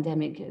before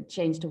pandemic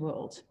changed the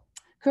world.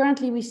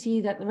 Currently, we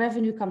see that the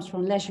revenue comes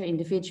from leisure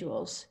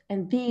individuals,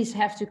 and these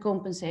have to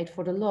compensate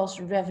for the lost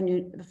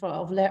revenue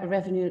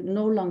revenue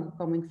no longer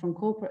coming from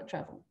corporate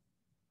travel.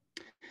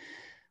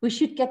 We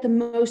should get the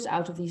most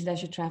out of these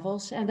leisure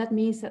travels, and that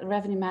means that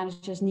revenue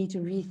managers need to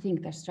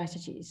rethink their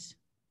strategies.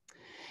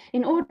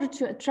 In order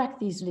to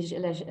attract these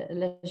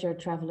leisure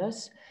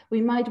travelers,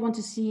 we might want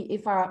to see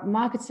if our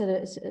market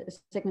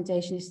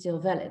segmentation is still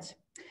valid.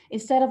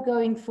 Instead of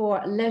going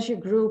for leisure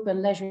group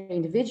and leisure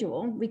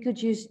individual, we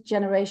could use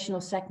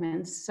generational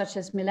segments such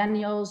as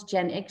millennials,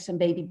 Gen X, and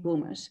baby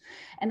boomers,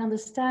 and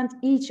understand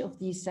each of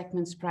these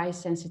segments' price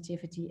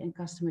sensitivity and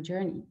customer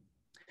journey.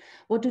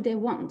 What do they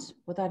want?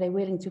 What are they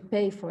willing to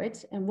pay for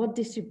it? And what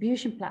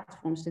distribution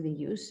platforms do they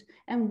use?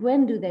 And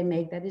when do they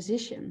make that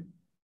decision?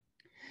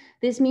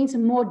 This means a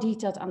more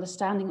detailed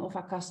understanding of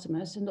our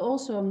customers and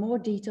also a more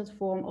detailed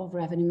form of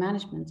revenue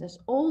management, as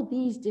all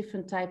these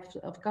different types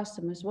of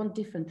customers want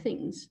different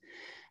things.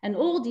 And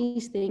all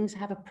these things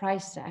have a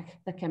price tag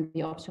that can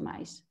be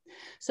optimized.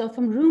 So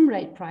from room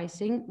rate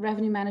pricing,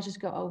 revenue managers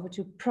go over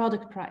to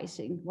product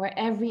pricing, where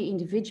every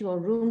individual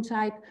room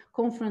type,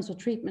 conference or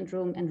treatment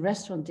room, and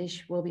restaurant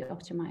dish will be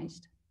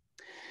optimized.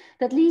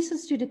 That leads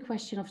us to the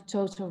question of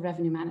total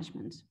revenue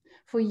management.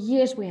 For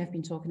years we have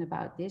been talking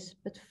about this,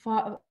 but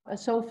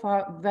so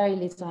far very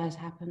little has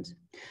happened.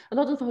 A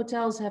lot of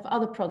hotels have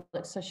other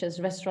products such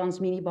as restaurants,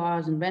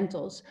 minibars, and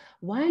rentals.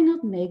 Why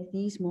not make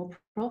these more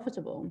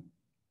profitable?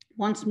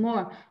 Once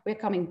more, we're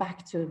coming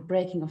back to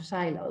breaking of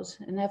silos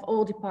and have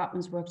all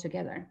departments work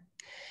together.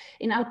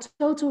 In our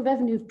total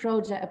revenue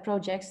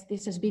projects,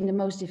 this has been the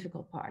most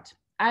difficult part,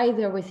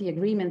 either with the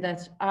agreement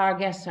that our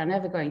guests are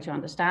never going to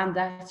understand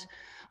that,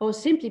 or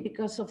simply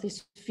because of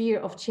this fear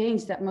of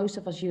change that most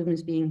of us human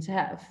beings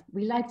have.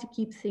 We like to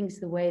keep things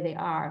the way they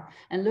are,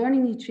 and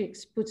learning new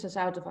tricks puts us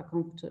out of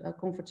our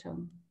comfort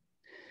zone.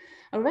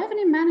 Our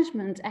revenue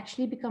management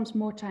actually becomes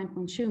more time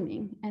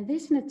consuming, and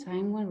this in a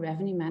time when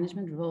revenue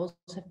management roles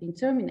have been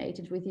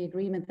terminated with the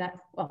agreement that,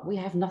 well, we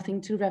have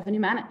nothing to revenue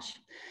manage.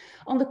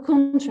 On the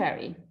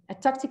contrary,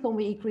 at Tacticom,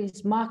 we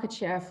increase market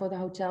share for the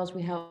hotels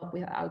we help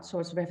with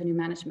outsourced revenue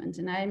management.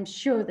 And I am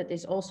sure that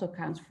this also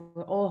counts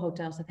for all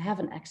hotels that have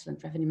an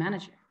excellent revenue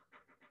manager.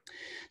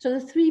 So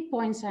the 3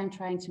 points I'm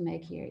trying to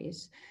make here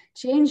is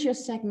change your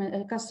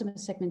customer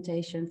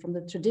segmentation from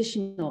the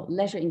traditional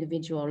leisure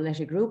individual or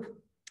leisure group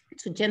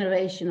to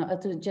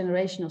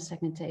generational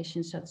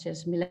segmentation, such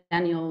as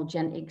Millennial,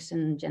 Gen X,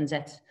 and Gen Z.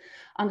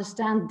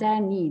 Understand their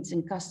needs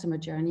and customer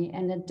journey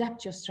and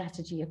adapt your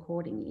strategy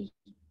accordingly.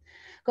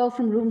 Go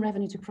from room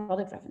revenue to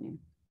product revenue.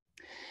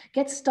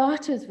 Get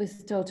started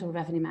with total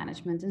revenue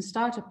management and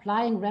start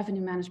applying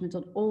revenue management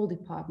on all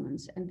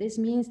departments. And this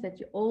means that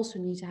you also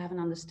need to have an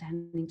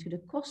understanding to the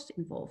cost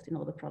involved in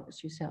all the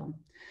products you sell.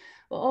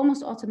 Well,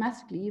 almost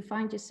automatically, you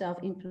find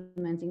yourself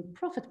implementing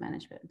profit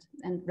management,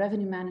 and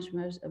revenue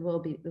managers will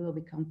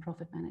become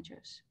profit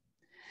managers.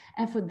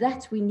 And for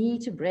that, we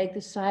need to break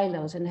the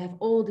silos and have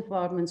all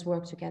departments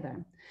work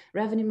together.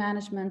 Revenue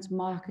management,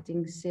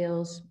 marketing,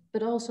 sales,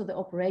 but also the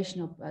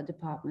operational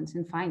departments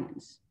and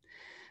finance.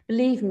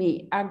 Believe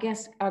me, our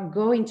guests are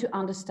going to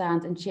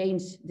understand and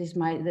change this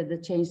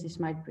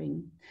might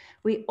bring.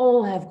 We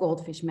all have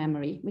goldfish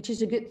memory, which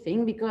is a good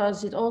thing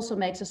because it also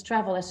makes us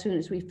travel as soon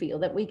as we feel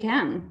that we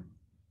can.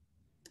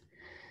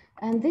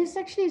 And this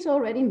actually is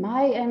already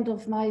my end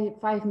of my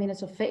 5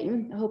 minutes of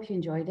fame. I hope you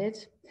enjoyed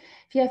it.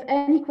 If you have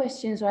any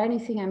questions or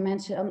anything I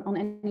mentioned on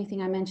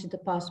anything I mentioned the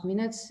past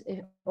minutes,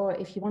 or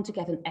if you want to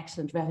get an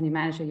excellent revenue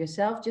manager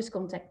yourself, just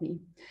contact me.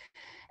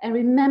 And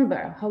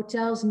remember,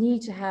 hotels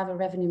need to have a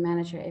revenue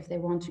manager if they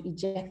want to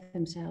eject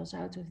themselves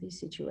out of this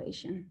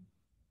situation.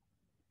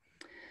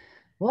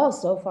 Well,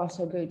 so far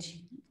so good.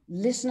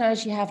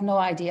 Listeners, you have no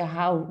idea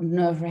how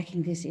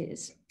nerve-wracking this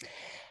is.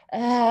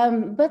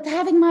 But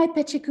having my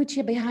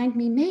Pechacucha behind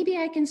me, maybe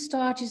I can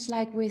start just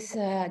like with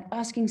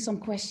asking some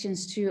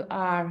questions to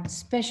our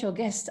special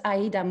guest,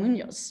 Aida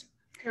Muñoz.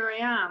 Here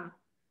I am.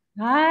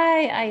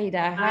 Hi,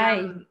 Aida.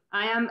 Hi.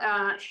 I am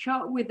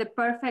shocked with the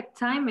perfect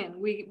timing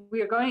we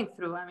are going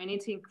through. I mean,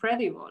 it's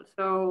incredible.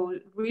 So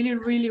really,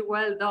 really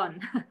well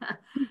done.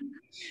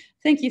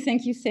 Thank you,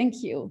 thank you,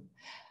 thank you.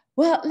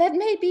 Well,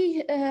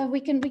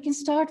 we can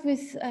start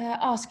with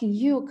asking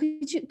you.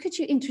 Could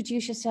you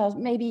introduce yourself?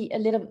 Maybe a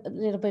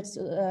little bit.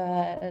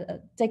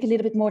 Take a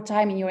little bit more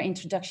time in your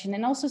introduction,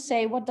 and also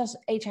say, what does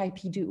HIP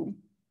do?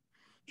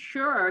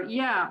 Sure.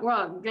 Yeah.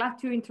 Well, glad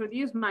to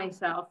introduce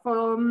myself.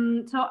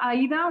 So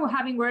Aida,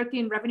 having worked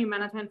in revenue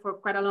management for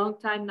quite a long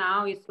time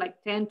now, it's like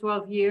 10,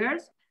 12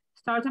 years.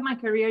 Started my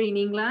career in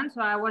England.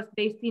 So I was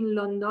based in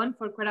London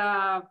for quite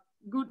a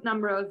good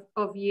number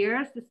of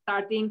years,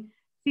 starting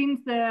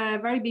since the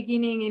very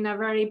beginning in a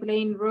very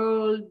plain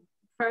role.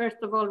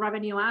 First of all,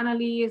 revenue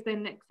analyst,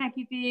 then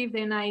executive,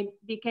 then I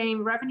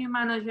became revenue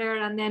manager.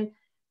 And then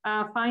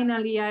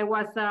finally I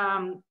was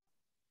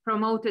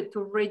promoted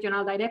to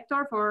regional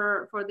director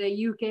for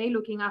the UK,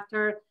 looking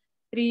after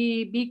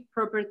 3 big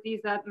properties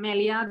that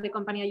Melia, the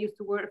company I used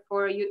to work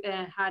for,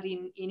 had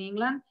in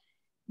England.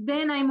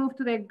 Then I moved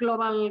to the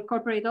global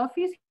corporate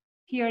office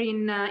here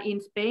in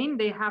Spain.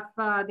 They have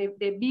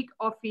the big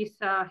office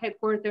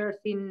headquarters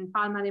in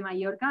Palma de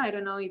Mallorca. I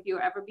don't know if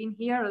you've ever been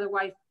here,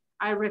 otherwise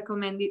I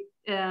recommend it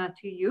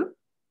to you.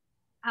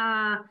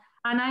 And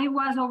I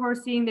was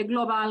overseeing the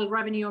global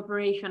revenue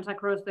operations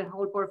across the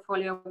whole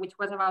portfolio, which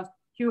was about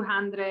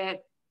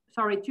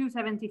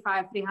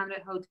 275,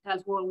 300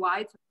 hotels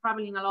worldwide, so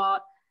traveling a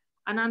lot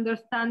and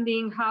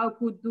understanding how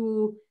could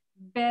do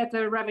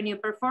better revenue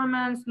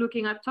performance,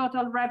 looking at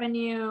total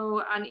revenue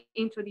and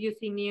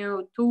introducing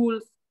new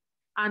tools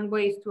and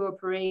ways to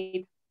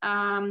operate.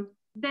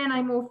 Then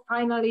I moved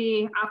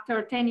finally,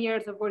 after 10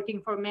 years of working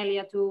for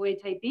Melia, to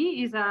HIP.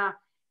 Is a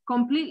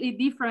completely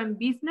different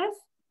business,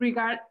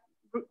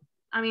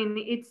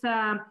 it's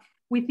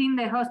within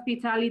the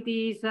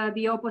hospitality is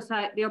the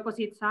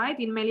opposite side.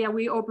 In Melia,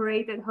 we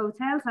operated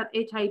hotels. At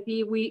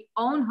HIP, we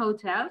own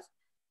hotels.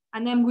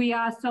 And then we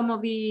asked some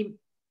of the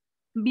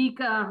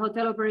big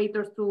hotel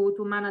operators to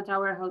manage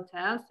our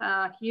hotels.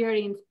 Here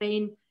in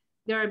Spain,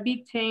 there are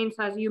big chains,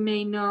 as you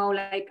may know,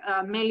 like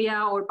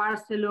Melia or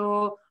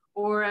Barceló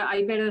or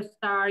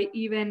Iberostar,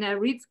 even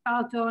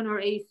Ritz-Carlton or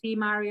AC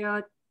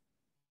Marriott.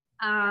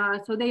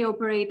 So they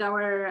operate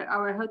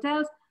our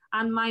hotels.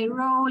 And my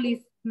role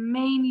is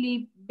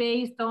mainly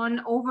based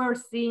on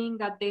overseeing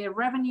that the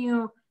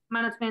revenue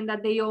management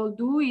that they all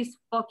do is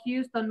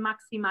focused on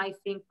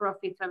maximizing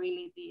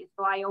profitability.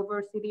 So I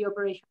oversee the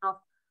operation of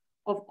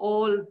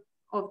all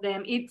of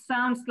them. It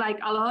sounds like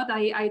a lot.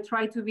 I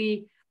try to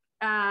be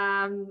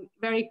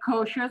very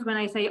cautious when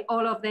I say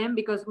all of them,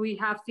 because we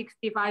have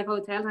 65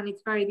 hotels and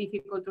it's very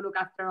difficult to look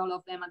after all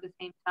of them at the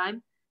same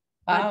time.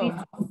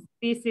 Wow. But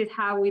this is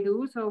how we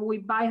do. So we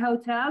buy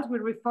hotels, we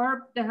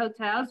refurb the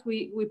hotels,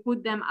 we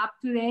put them up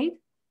to date,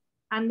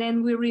 and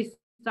then we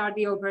restart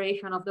the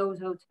operation of those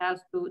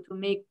hotels to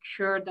make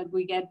sure that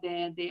we get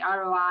the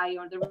ROI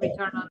or the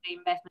return on the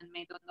investment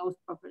made on those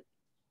properties.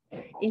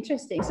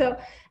 Interesting. So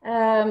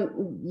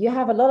you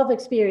have a lot of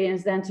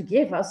experience then to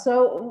give us.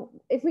 So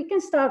if we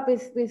can start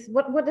with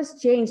what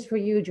has changed for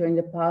you during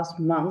the past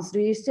months? Do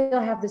you still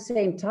have the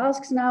same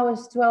tasks now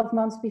as 12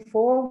 months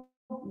before?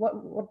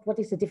 What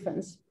is the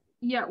difference?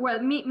 Yeah,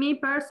 well, me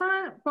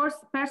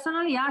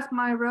personally, as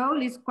my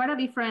role is quite a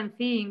different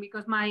thing,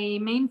 because my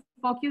main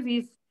focus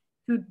is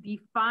to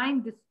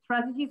define the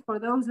strategies for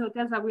those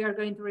hotels that we are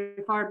going to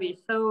refurbish.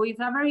 So it's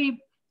a very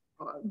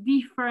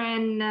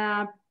different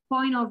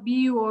point of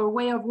view or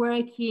way of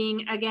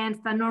working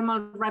against a normal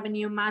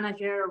revenue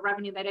manager or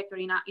revenue director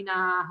in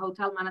a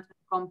hotel management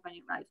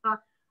company, right? So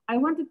I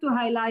wanted to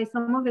highlight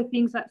some of the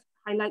things that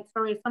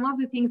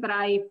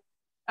I've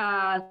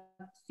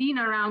seen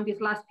around these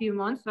last few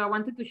months. So I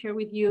wanted to share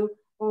with you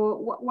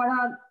what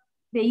are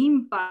the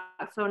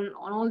impacts on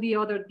all the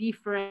other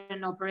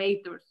different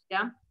operators.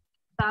 Yeah.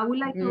 So I would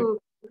like to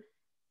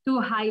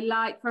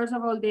highlight, first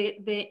of all,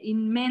 the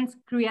immense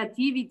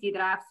creativity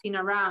that I've seen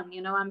around.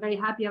 You know, I'm very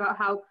happy about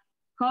how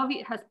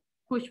COVID has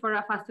pushed for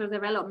a faster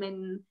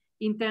development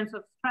in terms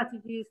of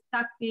strategies,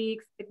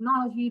 tactics,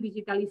 technology,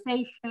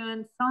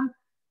 digitalization, some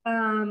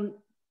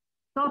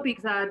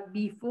topics that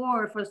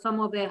before for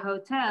some of the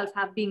hotels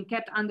have been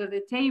kept under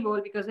the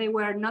table because they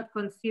were not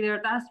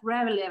considered as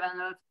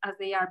relevant as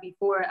they are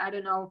before. I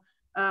don't know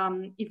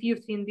if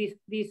you've seen this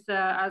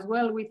as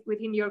well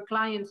within your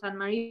clients,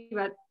 Anne-Marie,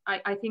 but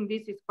I think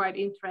this is quite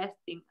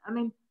interesting. I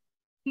mean,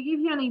 to give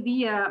you an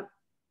idea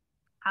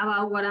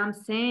about what I'm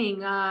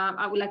saying,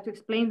 I would like to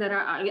explain that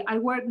I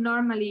work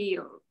normally,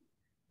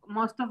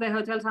 most of the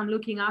hotels I'm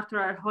looking after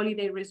are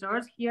holiday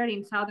resorts here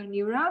in Southern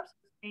Europe,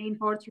 Spain,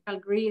 Portugal,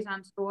 Greece,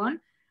 and so on.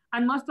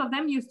 And most of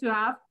them used to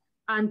have,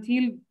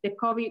 until the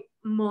COVID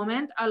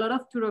moment, a lot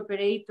of tour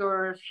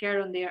operators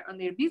share on their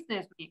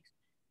business mix.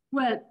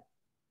 Well,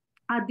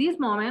 at this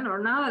moment or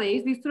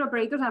nowadays, these tour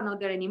operators are not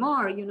there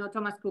anymore. You know,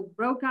 Thomas Cook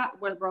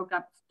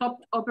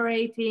stopped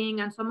operating,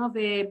 and some of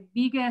the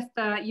biggest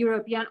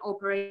European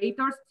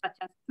operators, such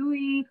as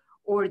TUI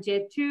or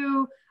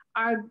Jet2,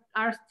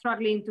 are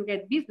struggling to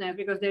get business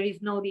because there is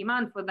no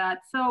demand for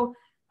that. So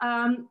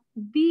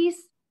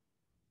this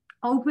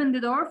opened the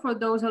door for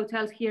those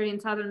hotels here in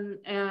Southern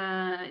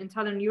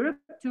Europe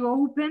to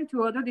open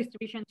to other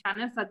distribution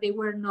channels that they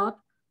were not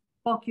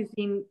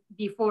focusing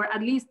before,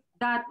 at least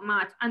that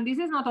much. And this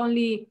is not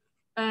only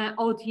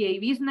OTA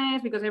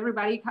business, because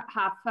everybody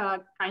have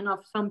kind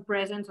of some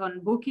presence on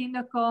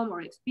Booking.com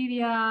or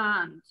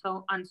Expedia and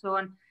so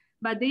on,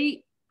 but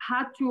they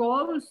had to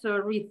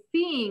also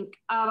rethink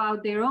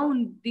about their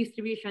own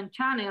distribution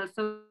channels,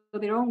 so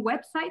their own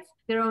websites,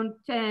 their own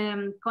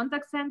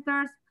contact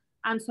centers,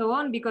 and so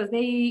on, because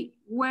they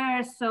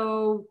were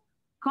so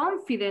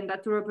confident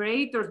that tour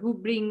operators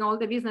would bring all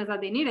the business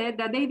that they needed,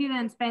 that they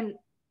didn't spend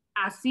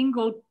a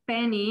single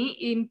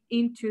penny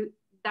into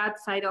that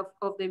side of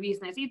the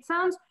business. It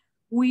sounds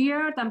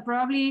weird, and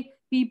probably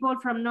people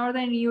from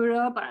Northern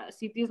Europe,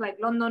 cities like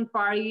London,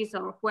 Paris,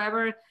 or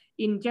whoever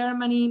in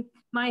Germany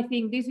might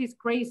think this is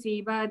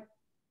crazy, but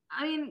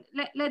I mean,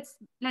 let's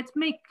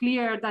make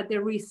clear that the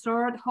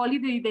resort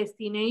holiday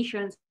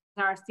destinations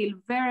are still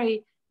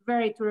very,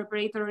 very tour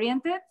operator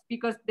oriented,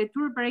 because the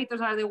tour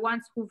operators are the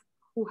ones who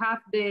have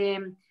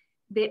the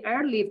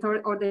airlift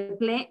or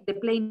the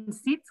plane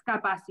seats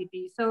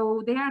capacity.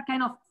 So they are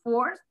kind of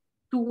forced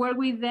to work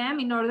with them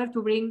in order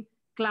to bring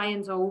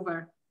clients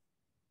over.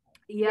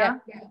 Yeah.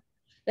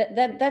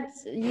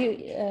 That's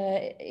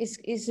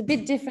is a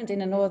bit different in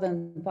the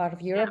northern part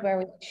of Europe, where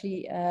we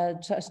actually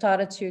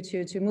started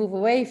to move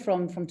away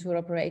from tour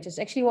operators.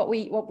 Actually,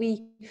 what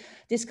we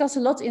discuss a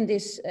lot in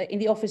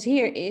the office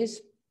here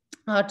is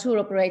our tour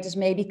operators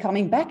may be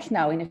coming back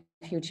now in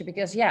the future,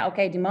 because yeah,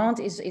 okay, demand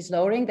is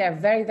lowering. They're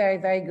very, very,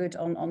 very good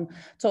on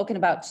talking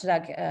about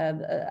like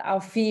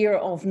our fear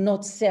of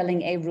not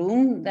selling a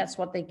room. That's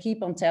what they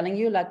keep on telling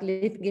you, like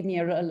give me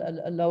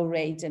a low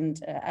rate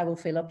and I will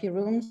fill up your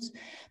rooms.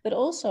 But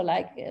also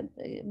like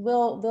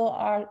will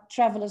our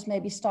travelers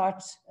maybe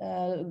start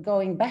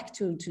going back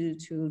to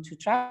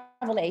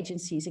travel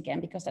agencies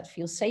again, because that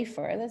feels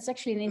safer? That's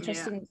actually an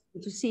interesting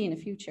to see in the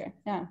future.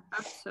 Yeah,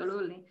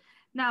 absolutely.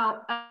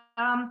 Now,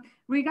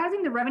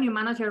 regarding the revenue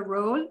manager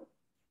role,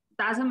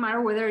 doesn't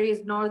matter whether it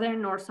is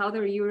Northern or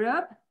Southern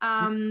Europe.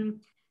 I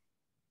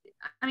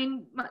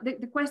mean,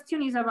 the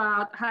question is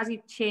about, has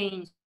it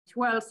changed?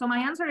 Well, so my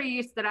answer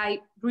is that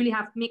I really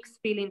have mixed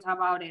feelings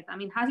about it. I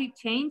mean, has it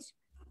changed?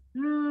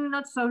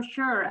 Not so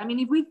sure. I mean,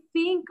 if we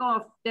think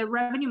of the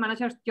revenue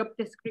manager's job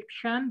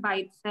description by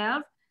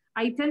itself,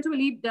 I tend to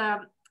believe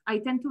that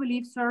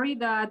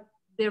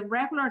the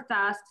regular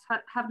tasks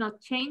have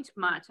not changed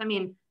much. I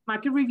mean,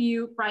 market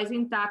review,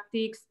 pricing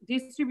tactics,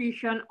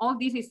 distribution, all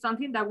this is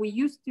something that we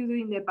used to do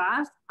in the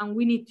past and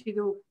we need to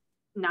do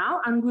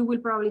now, and we will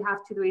probably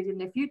have to do it in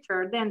the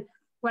future. Then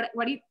what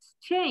it's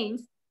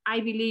changed, I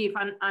believe,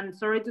 and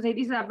sorry to say,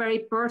 this is a very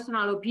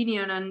personal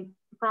opinion and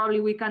probably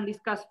we can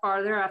discuss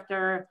further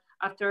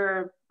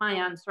after my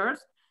answers,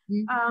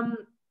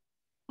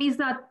 is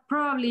that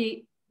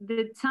probably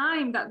the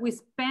time that we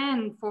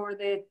spend for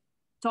the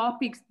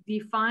topics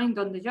defined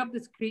on the job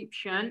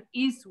description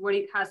is where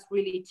it has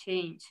really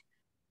changed.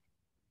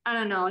 I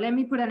don't know, let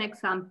me put an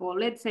example.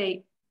 Let's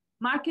say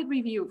market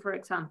review, for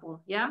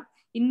example, yeah?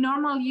 In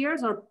normal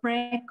years or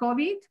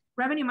pre-COVID,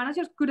 revenue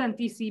managers could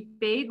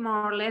anticipate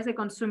more or less the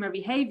consumer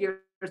behaviors.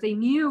 They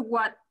knew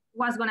what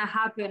was gonna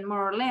happen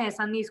more or less,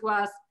 and this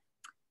was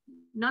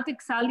not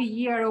exactly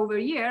year over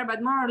year,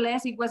 but more or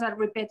less it was a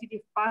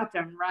repetitive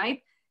pattern,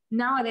 right?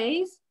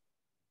 Nowadays,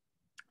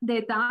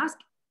 the task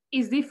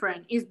is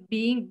different, is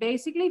being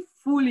basically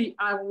fully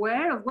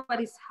aware of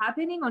what is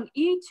happening on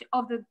each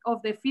of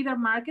the feeder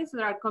markets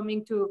that are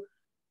coming to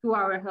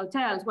our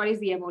hotels. What is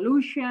the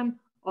evolution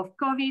of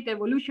COVID,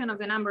 evolution of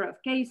the number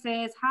of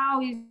cases,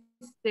 how is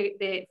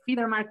the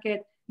feeder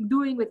market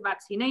doing with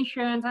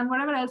vaccinations, and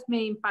whatever else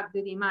may impact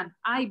the demand,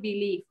 I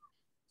believe.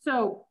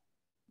 So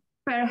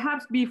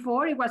perhaps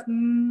before it was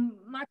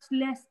much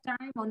less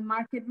time on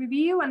market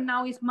review, and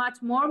now it's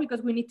much more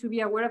because we need to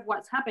be aware of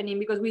what's happening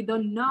because we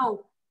don't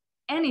know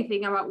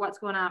anything about what's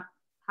gonna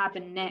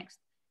happen next.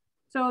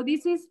 So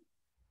this is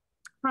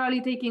probably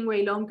taking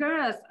way longer,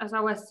 as I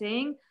was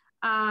saying.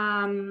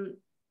 And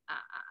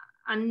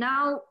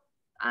now,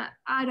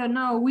 I don't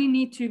know, we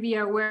need to be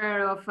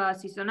aware of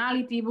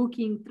seasonality,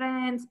 booking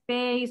trends,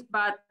 pace,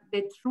 but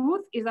the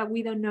truth is that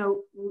we don't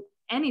know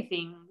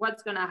anything,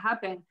 what's gonna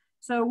happen.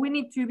 So we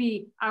need to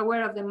be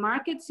aware of the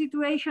market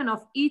situation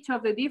of each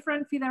of the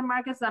different feeder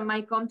markets that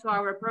might come to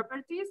our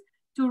properties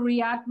to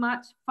react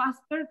much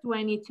faster to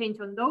any change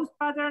on those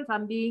patterns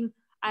and being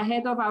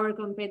ahead of our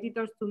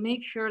competitors to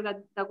make sure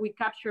that we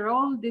capture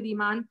all the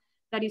demand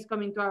that is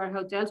coming to our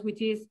hotels,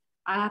 which is,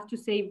 I have to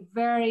say,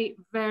 very,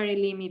 very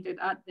limited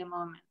at the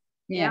moment.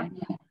 Yeah.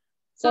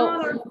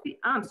 So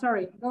I'm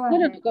sorry. Go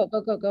ahead.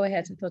 Go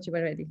ahead. I thought you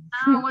were ready.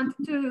 I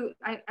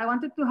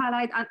wanted to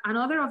highlight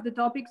another of the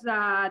topics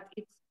that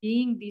it's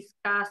being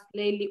discussed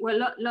lately.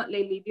 Well, not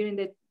lately, during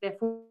the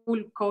full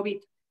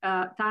COVID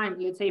time,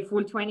 let's say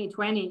full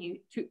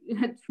 2020,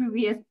 to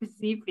be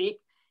specific,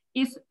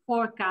 is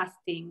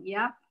forecasting.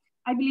 Yeah,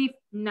 I believe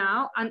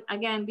now, and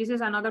again, this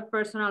is another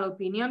personal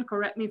opinion.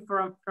 Correct me if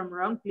I'm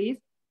wrong, please.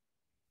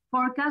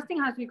 Forecasting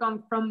has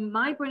become, from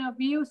my point of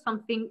view,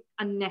 something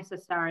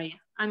unnecessary.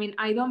 I mean,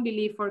 I don't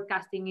believe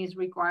forecasting is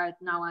required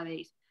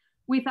nowadays.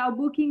 Without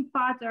booking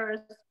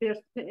patterns,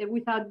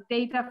 without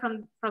data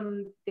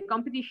from the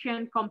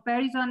competition,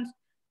 comparisons,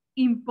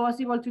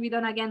 impossible to be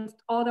done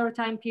against other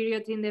time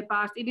periods in the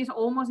past. It is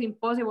almost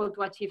impossible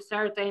to achieve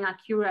certain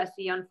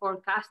accuracy on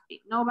forecasting.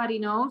 Nobody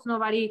knows,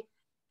 nobody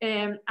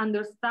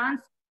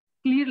understands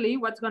clearly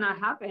what's gonna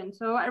happen.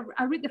 So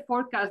I read the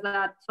forecast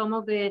that some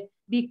of the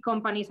big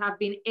companies have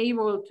been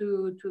able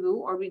to do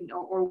or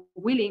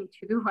willing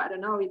to do. I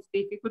don't know, it's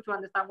difficult to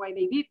understand why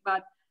they did,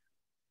 but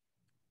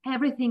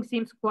everything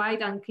seems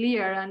quite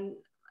unclear. And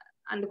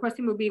the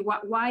question would be,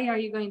 why are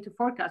you going to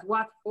forecast?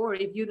 What for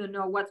if you don't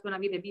know what's gonna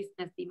be the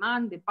business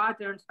demand, the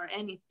patterns, or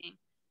anything?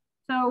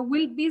 So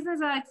will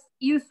business as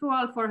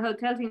usual for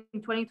hotels in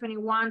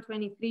 2021,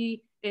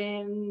 23,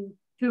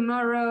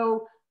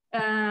 tomorrow,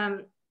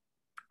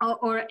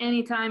 or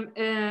anytime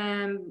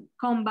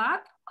come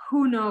back?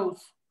 Who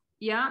knows?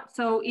 Yeah,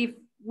 so if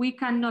we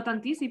cannot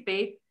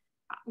anticipate,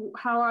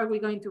 how are we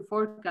going to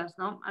forecast?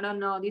 No, I don't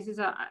know. This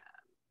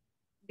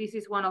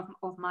is one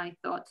of my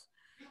thoughts.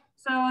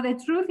 So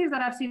the truth is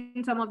that I've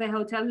seen some of the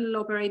hotel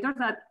operators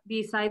that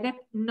decided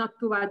not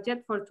to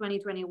budget for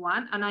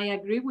 2021, and I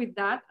agree with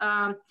that.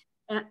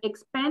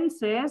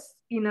 Expenses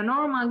in a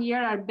normal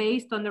year are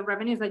based on the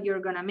revenues that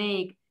you're gonna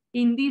make.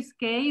 In this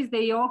case,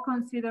 they all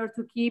consider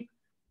to keep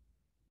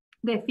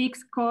the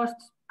fixed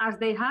costs as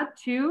they had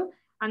to,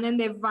 And then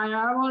the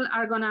variable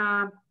are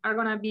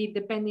gonna be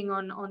depending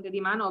on the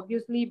demand,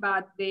 obviously,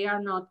 but they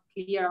are not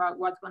clear about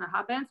what's gonna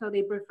happen. So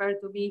they prefer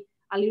to be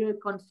a little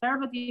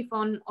conservative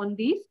on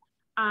this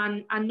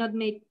and not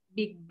make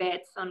big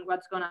bets on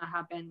what's gonna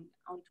happen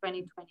on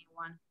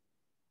 2021.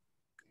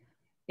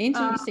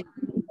 Interesting.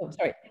 Oh,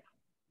 sorry.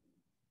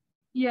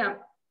 Yeah.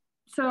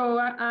 So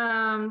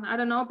I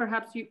don't know,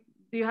 perhaps do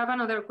you have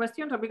another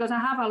question? Or because I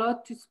have a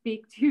lot to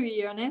speak, to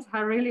be honest.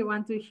 I really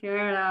want to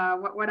share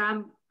what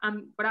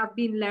I've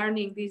been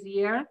learning this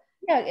year.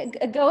 Yeah,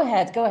 go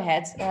ahead.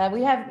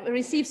 We have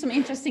received some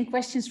interesting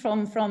questions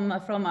from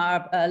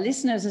our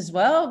listeners as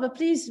well, but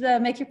please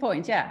make your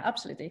point. Yeah,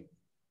 absolutely.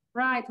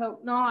 Right. So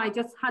no, I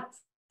just had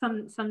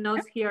some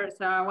notes here,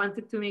 so I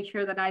wanted to make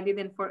sure that I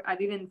didn't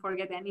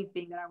forget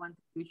anything that I wanted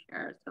to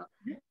share. So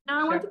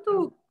now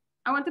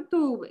I wanted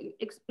to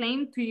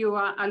explain to you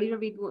a little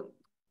bit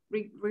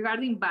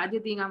regarding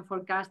budgeting and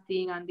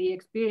forecasting and the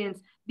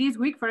experience this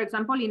week. For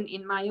example,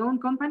 in my own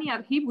company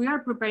at HIP, we are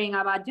preparing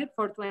a budget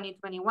for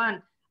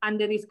 2021, and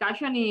the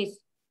discussion is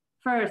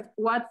first,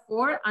 what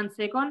for, and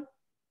second,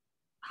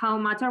 how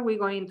much are we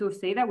going to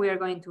say that we are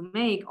going to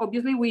make?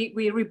 Obviously,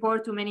 we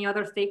report to many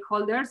other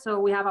stakeholders. So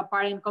we have a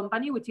parent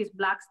company, which is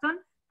Blackstone,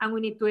 and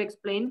we need to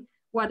explain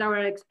what our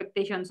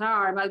expectations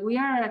are. But we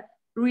are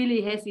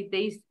really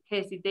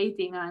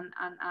hesitating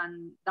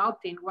and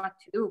doubting what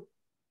to do.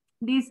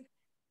 This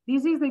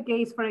is the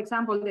case, for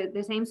example,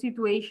 the same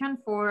situation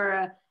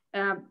for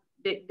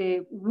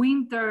the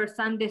winter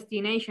sun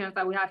destinations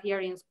that we have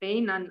here in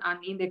Spain and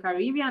in the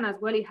Caribbean as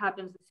well. It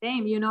happens the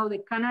same. You know, the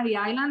Canary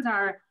Islands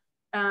are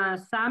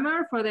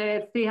summer for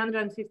the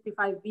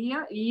 365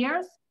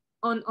 years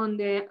on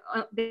the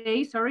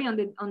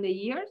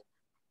years,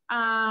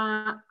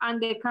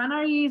 and the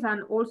Canaries,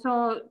 and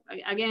also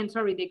again,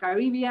 the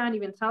Caribbean,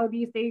 even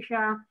Southeast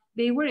Asia,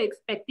 they were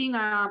expecting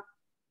a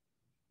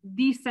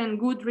decent,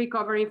 good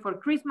recovery for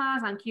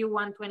Christmas and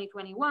Q1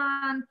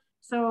 2021.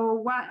 So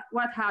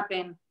what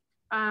happened?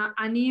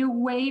 A new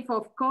wave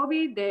of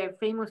COVID, the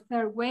famous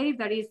third wave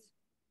that is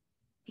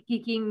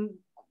kicking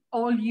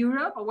all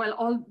Europe,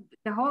 well,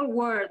 the whole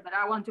world, but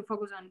I want to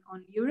focus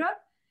on Europe,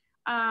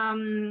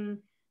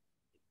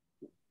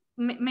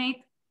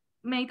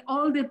 made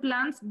all the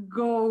plans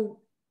go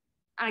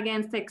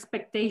against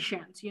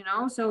expectations, you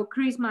know? So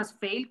Christmas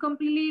failed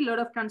completely, a lot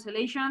of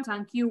cancellations,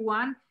 and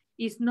Q1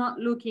 is not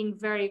looking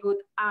very good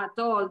at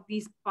all,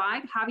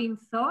 despite having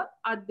thought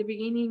at the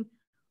beginning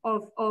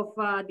of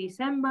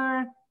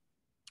December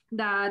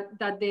that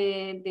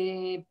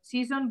the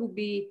season would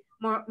be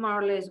more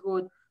or less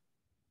good.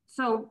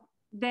 So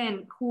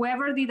then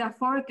whoever did a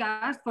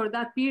forecast for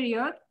that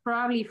period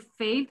probably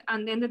failed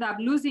and ended up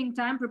losing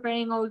time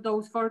preparing all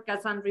those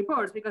forecasts and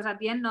reports, because at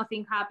the end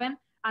nothing happened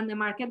and the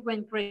market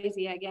went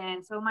crazy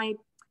again. So my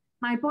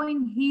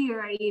point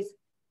here is,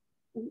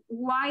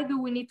 why do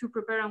we need to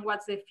prepare on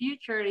what the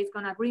future is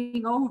gonna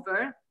bring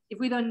over if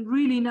we don't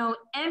really know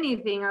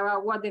anything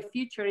about what the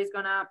future is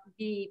gonna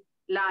be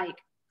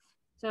like?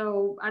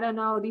 So I don't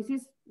know, this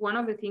is one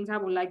of the things I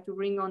would like to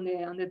bring on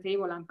the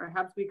table, and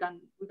perhaps we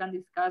can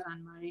discuss,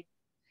 Anne-Marie.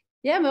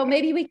 Yeah, well,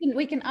 maybe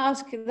we can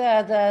ask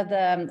the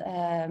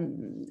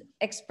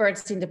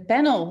experts in the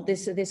panel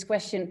this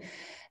question.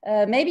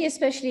 Maybe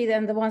especially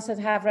then the ones that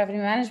have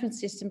revenue management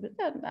system, but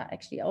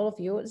actually all of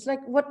you. It's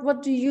like,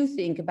 what do you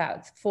think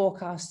about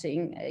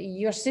forecasting?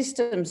 Your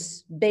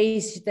systems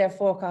base their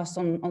forecast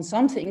on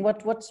something.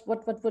 What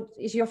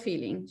is your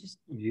feeling?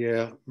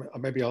 Yeah,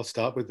 maybe I'll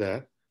start with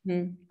that.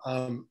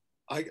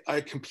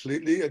 I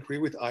completely agree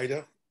with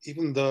Aida,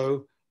 even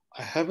though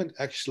I haven't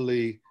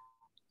actually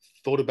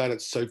thought about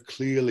it so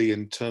clearly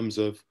in terms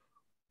of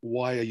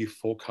why are you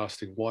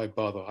forecasting? Why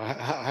bother? I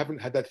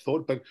haven't had that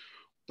thought, but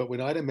when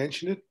Aida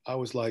mentioned it, I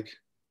was like,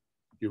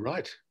 you're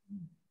right.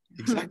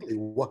 Exactly.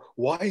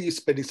 Why are you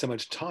spending so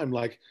much time,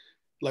 like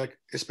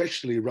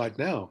especially right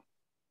now?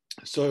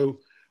 So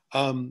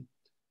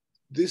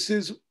this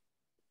is,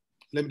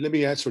 let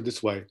me answer it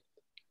this way.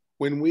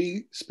 When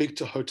we speak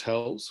to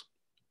hotels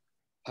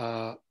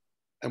and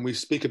we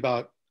speak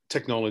about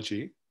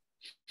technology,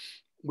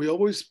 we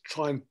always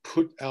try and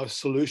put our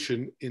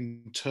solution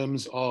in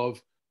terms of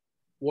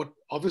what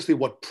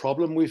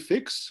problem we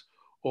fix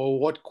or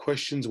what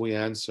questions we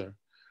answer.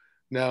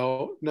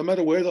 Now, no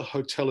matter where the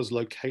hotel is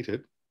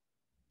located,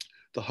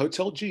 the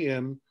hotel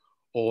GM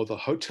or the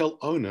hotel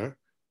owner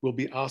will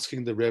be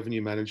asking the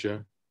revenue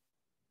manager,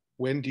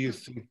 when do you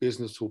think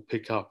business will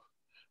pick up?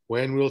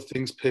 When will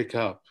things pick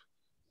up?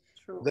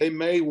 True. They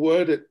may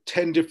word it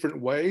 10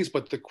 different ways,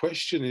 but the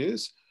question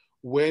is,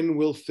 when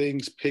will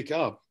things pick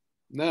up?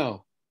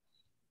 Now,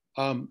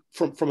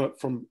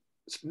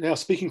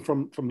 speaking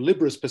from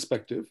Lybra's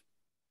perspective,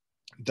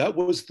 that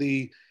was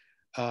the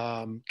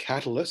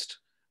catalyst,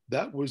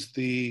 that was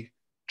the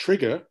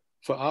trigger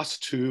for us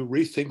to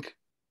rethink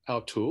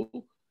our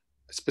tool,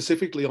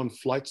 specifically on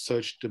flight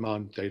search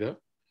demand data,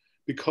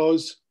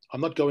 because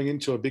I'm not going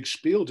into a big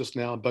spiel just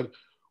now, but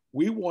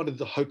we wanted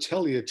the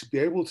hotelier to be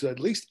able to at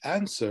least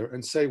answer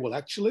and say, well,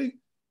 actually,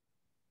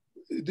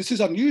 this is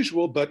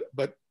unusual, but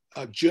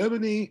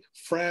Germany,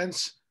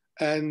 France,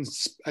 and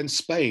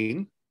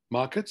Spain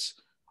markets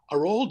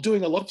are all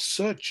doing a lot of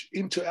search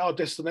into our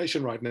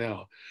destination right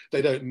now.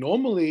 They don't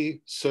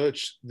normally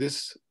search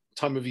this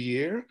time of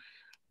year,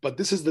 but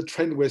this is the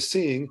trend we're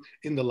seeing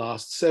in the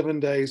last 7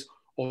 days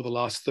or the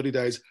last 30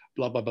 days,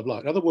 blah, blah, blah, blah.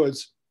 In other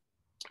words,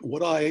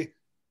 my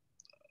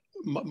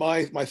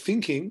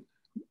thinking,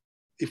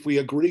 if we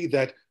agree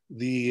that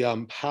the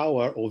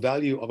power or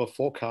value of a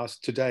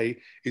forecast today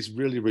is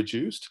really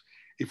reduced,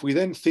 if we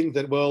then think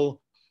that,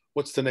 well,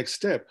 what's the next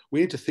step?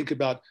 We need to think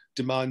about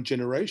demand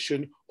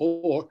generation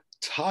or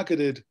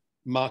targeted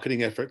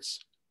marketing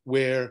efforts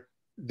where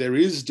there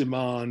is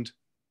demand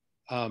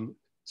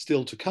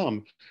still to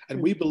come.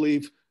 And we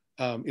believe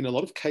in a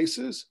lot of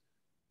cases,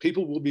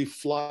 people will be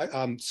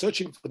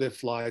searching for their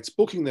flights,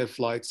 booking their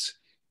flights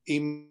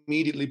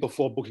immediately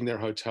before booking their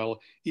hotel,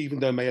 even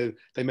though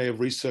they may have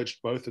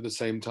researched both at the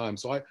same time.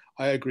 So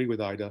I agree with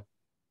Aida.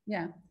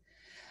 Yeah.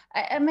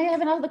 I may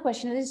have another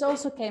question. This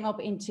also came up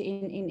in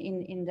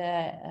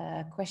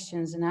the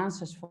questions and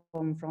answers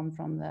from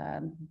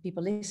the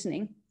people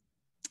listening.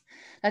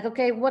 Like,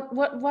 okay,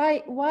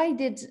 why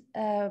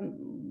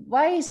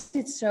is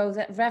it so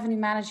that revenue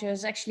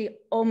managers actually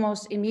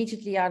almost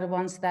immediately are the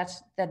ones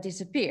that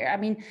disappear? I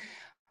mean,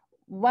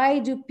 why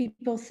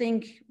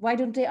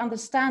don't they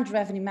understand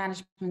revenue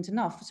management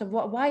enough? So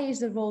why is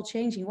the role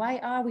changing? Why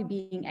are we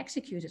being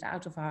executed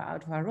out of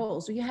our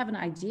roles? Do you have an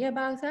idea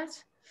about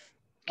that?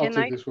 I'll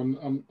take this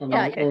one.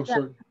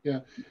 Sorry.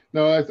 Yeah.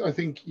 No, I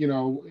think,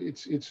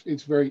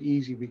 it's very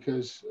easy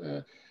because,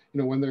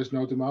 when there's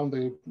no demand,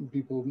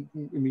 people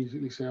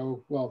immediately say,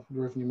 oh, well,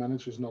 the revenue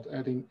manager is not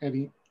adding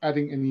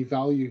any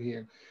value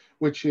here,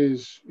 which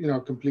is,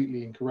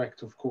 completely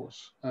incorrect, of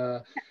course.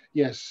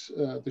 Yes,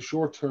 the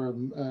short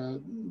term,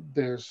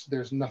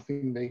 there's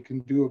nothing they can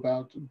do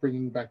about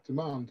bringing back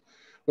demand.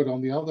 But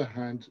on the other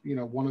hand,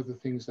 one of the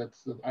things that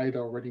Aida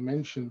already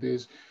mentioned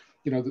is,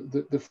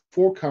 the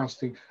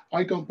forecasting.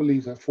 I don't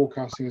believe that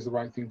forecasting is the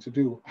right thing to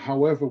do.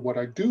 However, what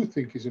I do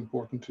think is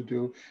important to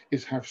do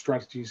is have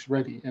strategies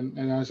ready. And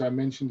as I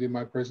mentioned in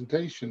my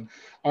presentation,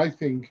 I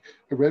think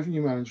a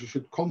revenue manager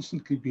should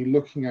constantly be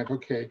looking at,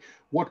 okay,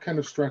 what kind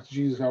of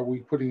strategies are we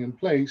putting in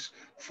place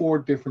for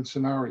different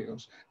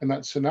scenarios? And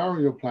that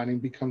scenario planning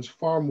becomes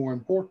far more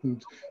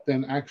important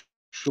than actual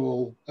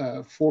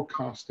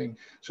forecasting.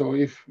 So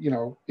if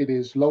it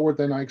is lower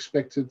than I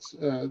expected,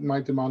 my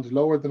demand is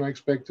lower than I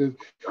expected,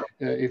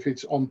 if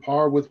it's on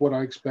par with what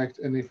I expect,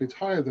 and if it's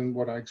higher than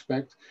what I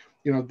expect,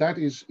 that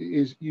is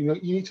you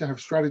need to have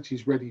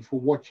strategies ready for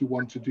what you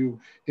want to do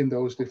in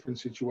those different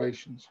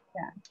situations.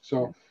 Yeah.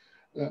 So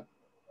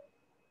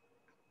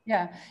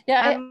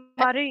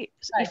Marie,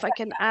 if I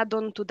can add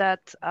on to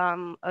that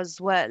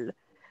as well.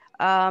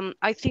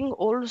 I think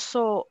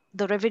also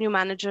the revenue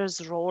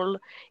manager's role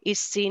is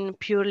seen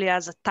purely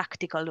as a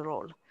tactical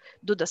role.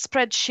 Do the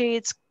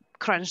spreadsheets,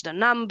 crunch the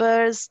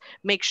numbers,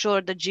 make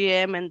sure the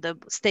GM and the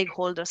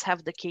stakeholders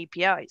have the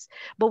KPIs.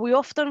 But we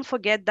often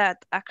forget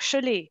that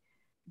actually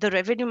the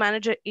revenue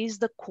manager is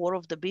the core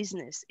of the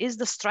business, is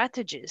the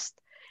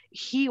strategist.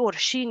 He or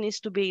she needs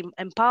to be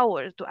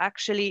empowered to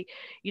actually,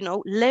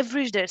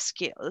 leverage their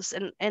skills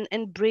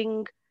and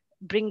bring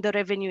the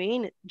revenue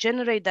in,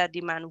 generate that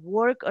demand,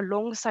 work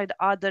alongside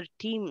other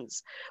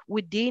teams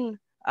within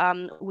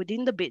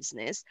the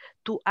business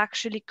to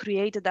actually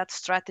create that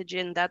strategy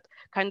and that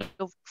kind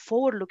of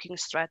forward-looking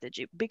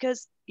strategy.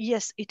 Because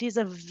yes, it is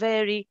a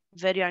very,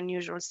 very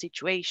unusual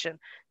situation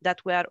that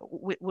we're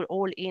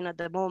all in at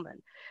the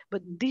moment.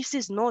 But this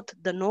is not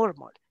the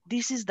normal.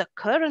 This is the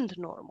current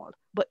normal,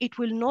 but it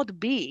will not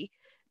be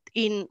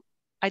in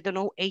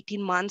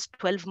 18 months,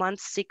 12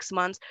 months, 6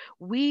 months.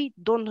 We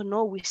don't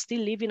know. We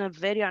still live in a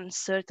very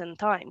uncertain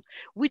time.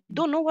 We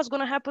don't know what's going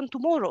to happen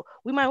tomorrow.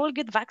 We might all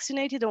get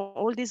vaccinated and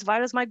all this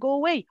virus might go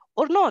away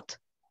or not.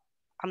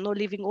 I'm not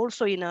living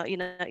also in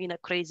a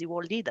crazy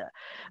world either.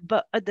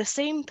 But at the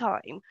same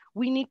time,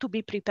 we need to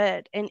be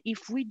prepared. And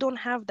if we don't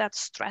have that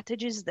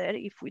strategies there,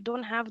 if we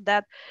don't have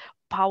that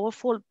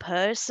powerful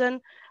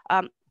person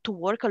to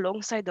work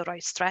alongside the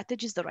right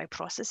strategies, the right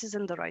processes,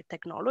 and the right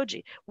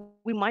technology,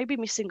 we might be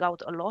missing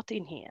out a lot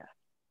in here.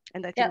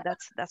 And I think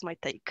that's my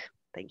take.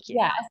 Thank you.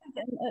 Yeah, I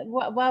think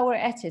while we're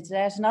at it,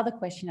 there's another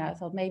question I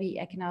thought maybe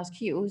I can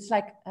ask you. It's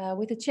like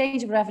with the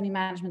change of revenue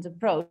management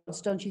approach,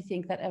 don't you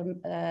think that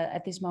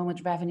at this moment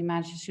revenue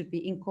managers should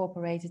be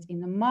incorporated in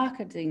the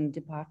marketing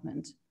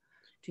department?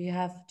 Do you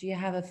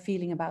have a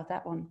feeling about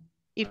that one?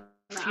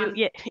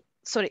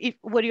 Sorry,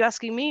 were you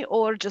asking me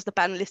or just the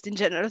panelists in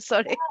general?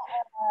 Sorry.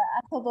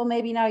 I thought, well,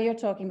 maybe now you're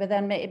talking, but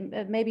then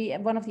maybe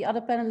one of the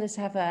other panelists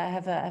have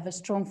a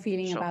strong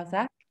feeling about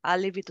that. I'll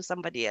leave it to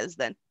somebody else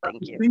then.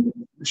 Thank you. I think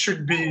it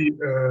should be,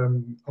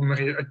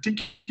 Anne-Marie, I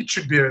think it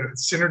should be a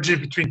synergy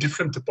between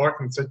different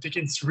departments. I think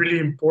it's really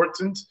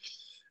important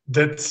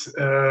that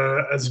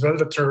as well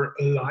that are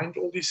aligned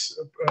all these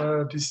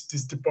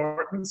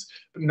departments.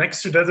 But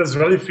next to that as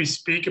well, if we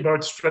speak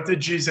about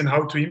strategies and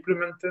how to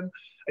implement them,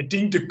 I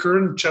think the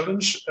current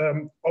challenge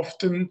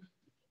often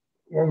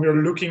when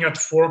we're looking at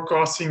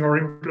forecasting or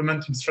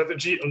implementing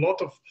strategy, a lot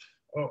of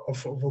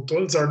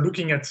hotels are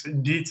looking at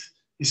indeed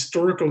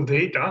historical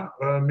data,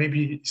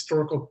 maybe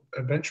historical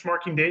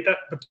benchmarking data,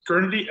 but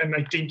currently, and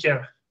I think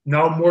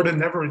now more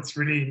than ever, it's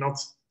really not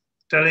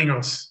telling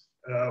us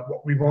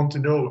what we want to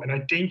know. And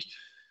I think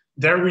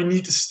there we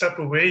need to step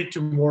away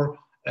to more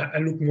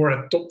and look more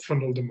at top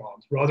funnel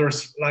demand, rather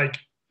like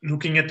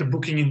looking at the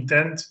booking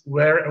intent,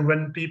 where and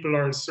when people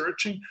are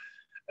searching,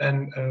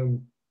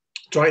 and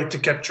try to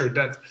capture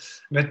that.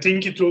 And I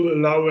think it will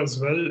allow as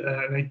well,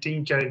 and I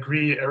think I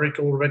agree, Eric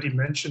already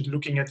mentioned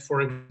looking at,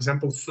 for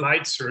example,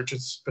 flight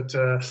searches, but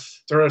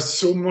there are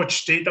so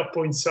much data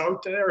points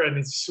out there, and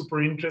it's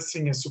super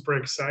interesting and super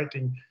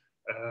exciting,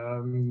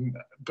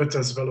 but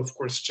as well, of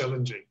course,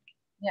 challenging.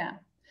 Yeah.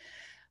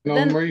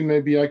 Now, Marie,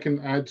 maybe I can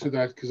add to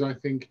that, because I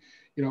think,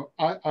 you know,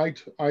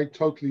 I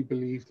totally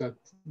believe that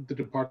the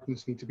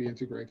departments need to be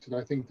integrated.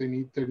 I think there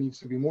needs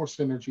to be more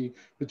synergy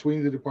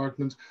between the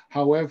departments.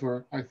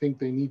 However, I think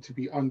they need to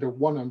be under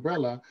one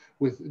umbrella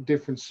with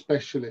different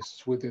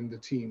specialists within the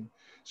team.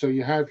 So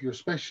you have your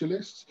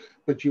specialists,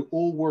 but you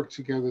all work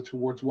together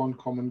towards one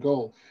common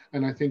goal.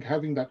 And I think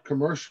having that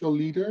commercial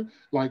leader,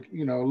 like,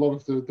 you know, a lot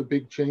of the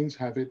big chains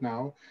have it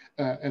now,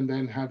 and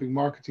then having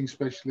marketing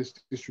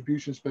specialists,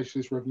 distribution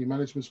specialists, revenue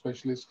management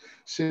specialists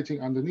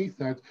sitting underneath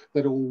that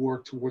all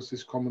work towards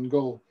this common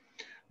goal.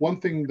 One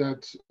thing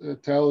that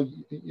Tijl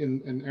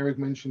and Eric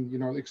mentioned, you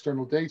know,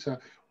 external data.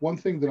 One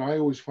thing that I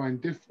always find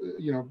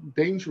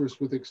dangerous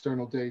with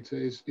external data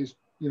is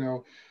you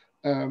know,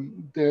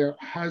 there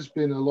has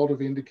been a lot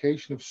of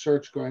indication of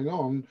search going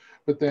on,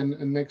 but then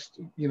a next,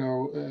 you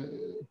know,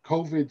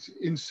 COVID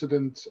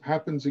incident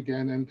happens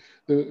again, and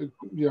the,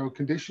 you know,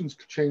 conditions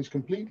change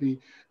completely,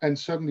 and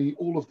suddenly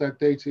all of that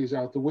data is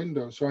out the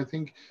window. So I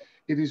think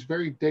it is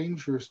very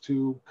dangerous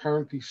to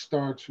currently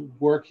start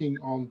working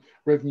on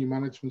revenue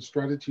management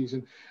strategies.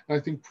 And I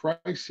think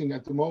pricing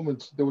at the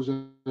moment, there was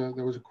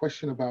a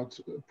question about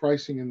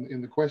pricing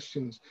in the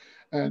questions,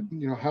 and,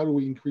 you know, how do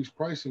we increase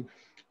pricing?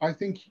 I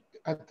think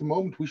at the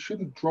moment, we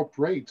shouldn't drop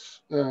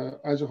rates.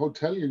 As a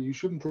hotelier, you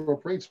shouldn't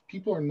drop rates.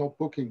 People are not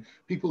booking.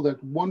 People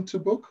that want to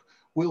book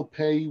will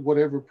pay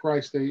whatever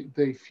price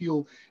they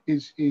feel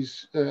is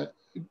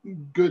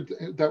good,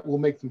 that will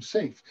make them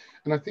safe.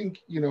 And I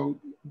think, you know,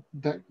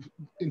 that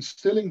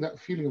instilling that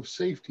feeling of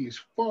safety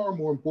is far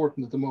more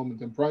important at the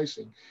moment than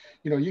pricing.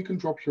 You know, you can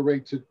drop your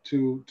rate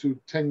to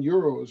 10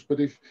 euros, but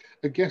if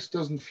a guest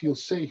doesn't feel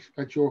safe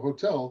at your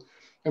hotel,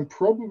 and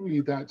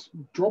probably that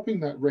dropping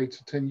that rate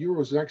to 10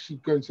 euros is actually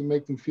going to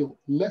make them feel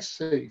less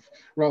safe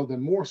rather than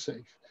more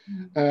safe.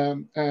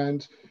 Mm-hmm.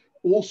 And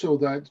also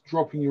that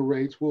dropping your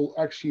rate will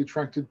actually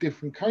attract a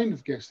different kind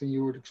of guest than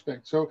you would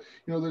expect. So,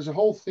 you know, there's a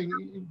whole thing,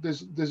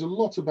 there's a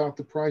lot about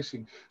the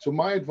pricing. So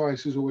my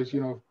advice is always,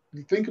 you know,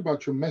 think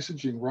about your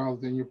messaging rather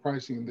than your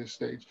pricing in this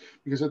stage,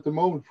 because at the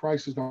moment,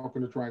 price is not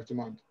going to drive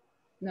demand.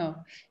 No.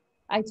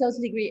 I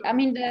totally agree. I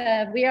mean,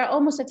 we are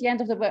almost at the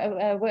end of the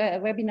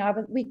webinar,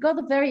 but we got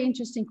a very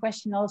interesting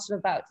question also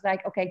about,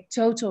 like, okay,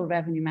 total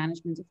revenue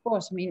management. Of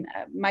course, I mean,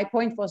 my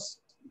point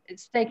was,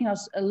 it's taken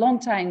us a long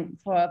time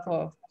for us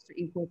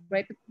to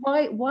incorporate, but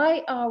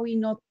why are we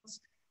not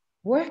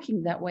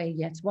working that way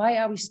yet? Why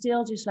are we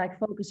still just like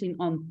focusing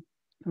on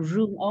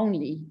room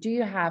only? Do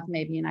you have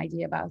maybe an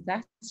idea about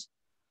that?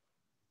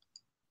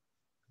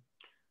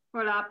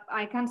 Well,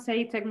 I can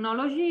say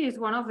technology is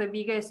one of the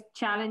biggest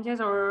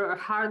challenges or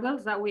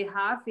hurdles that we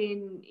have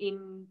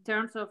in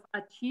terms of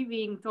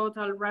achieving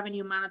total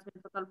revenue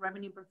management, total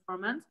revenue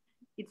performance.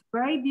 It's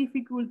very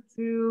difficult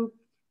to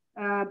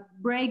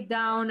break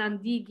down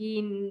and dig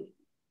in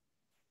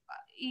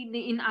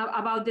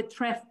about the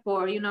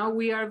TREFPOR. You know,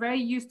 we are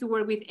very used to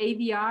work with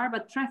ADR,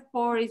 but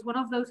TREFPOR is one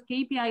of those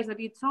KPIs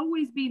that it's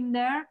always been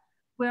there,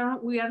 where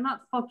we are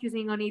not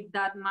focusing on it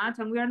that much,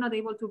 and we are not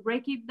able to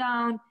break it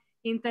down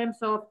in terms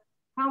of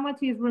how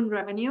much is room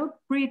revenue,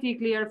 pretty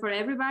clear for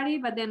everybody,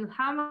 but then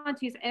how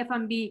much is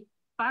F&B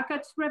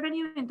package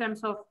revenue in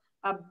terms of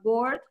a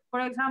board,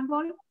 for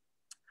example,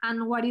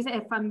 and what is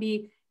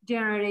F&B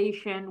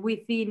generation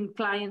within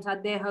clients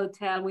at their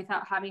hotel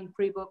without having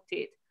pre-booked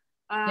it.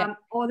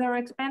 Other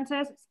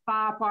expenses,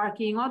 spa,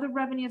 parking, other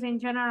revenues in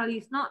general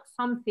is not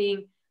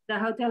something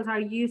that hotels are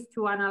used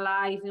to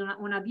analyze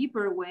on a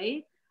deeper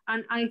way.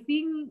 And I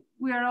think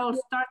we are all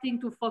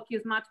starting to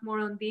focus much more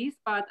on this,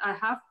 but I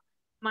have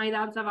my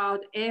doubts about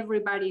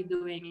everybody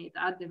doing it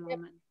at the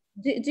moment.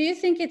 Do you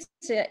think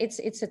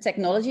it's a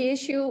technology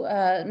issue?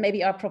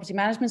 Maybe our property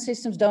management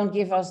systems don't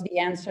give us the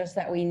answers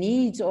that we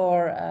need,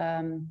 or?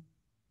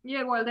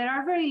 Yeah, well, there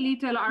are very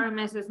little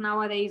RMSs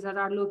nowadays that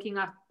are looking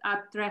at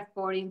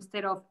TREFPOR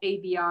instead of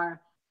ADR.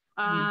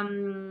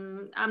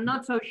 I'm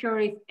not so sure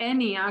if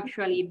any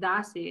actually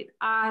does it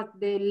at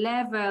the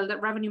level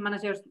that revenue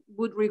managers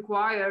would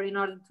require in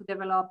order to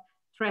develop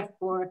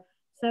TREFPOR.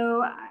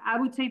 So I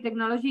would say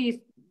technology is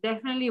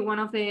definitely one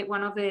of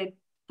the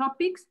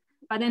topics,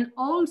 but then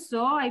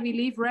also I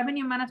believe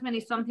revenue management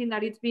is something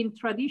that it's been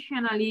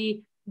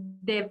traditionally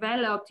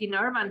developed in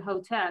urban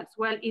hotels.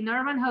 Well, in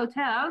urban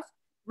hotels,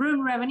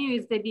 room revenue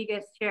is the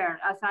biggest share,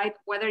 aside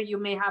whether you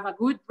may have a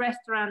good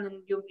restaurant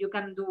and you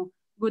can do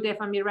good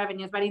F&B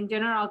revenues, but in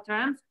general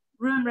terms,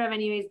 room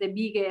revenue is the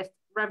biggest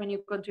revenue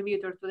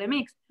contributor to the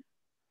mix.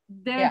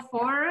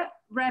 Therefore,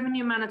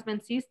 revenue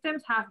management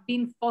systems have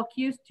been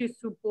focused to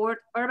support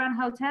urban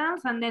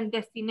hotels and then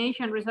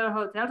destination resort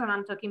hotels, and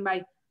I'm talking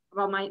about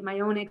my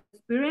own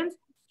experience,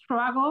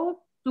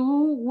 struggle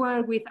to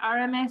work with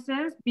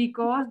RMSs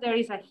because there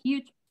is a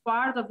huge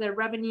part of the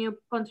revenue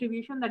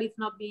contribution that is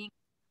not being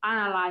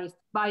analyzed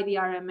by the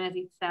RMS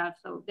itself.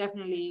 So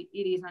definitely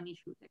it is an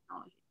issue,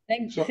 technology.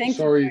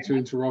 Sorry to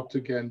interrupt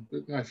again,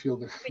 but I feel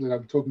that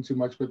I'm talking too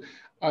much, but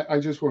I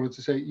just wanted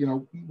to say, you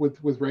know,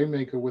 with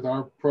Rainmaker, with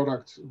our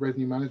product,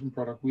 revenue management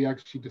product, we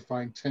actually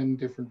define 10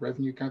 different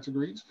revenue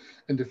categories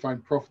and define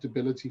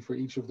profitability for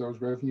each of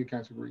those revenue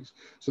categories.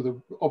 So the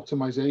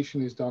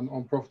optimization is done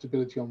on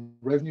profitability on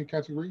revenue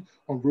category,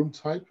 on room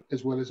type,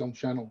 as well as on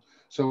channel.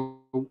 So,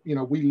 you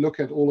know, we look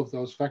at all of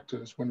those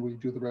factors when we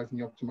do the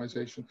revenue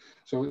optimization.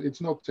 So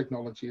it's not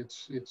technology,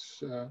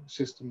 it's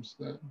systems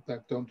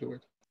that don't do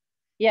it.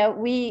 Yeah,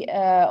 we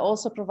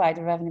also provide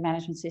a revenue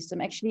management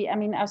system. Actually, I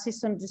mean, our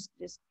system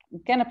just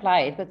can apply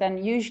it, but then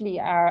usually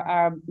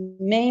our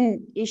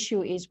main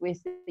issue is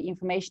with the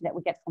information that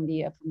we get from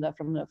the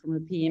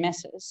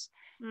PMSs,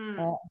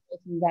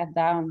 taking that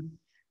down.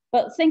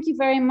 But thank you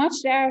very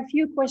much. There are a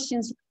few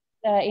questions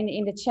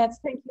in the chat.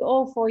 Thank you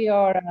all for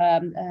your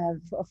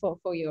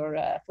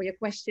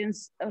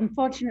questions.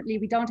 Unfortunately,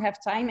 we don't have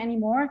time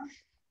anymore,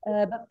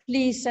 but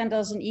please send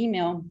us an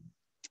email.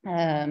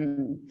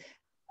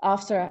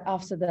 After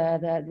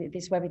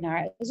this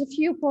webinar, there's a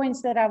few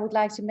points that I would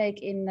like to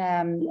make in.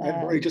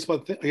 Marie, just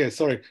one thing. Yeah,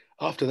 sorry.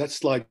 After that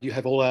slide, you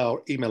have all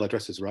our email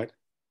addresses, right?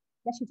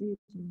 Yes, you do.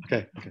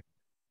 Okay.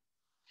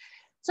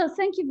 So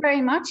thank you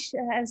very much.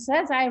 As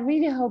said, I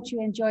really hope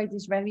you enjoyed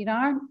this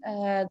webinar.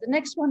 The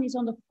next one is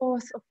on the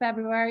 4th of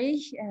February,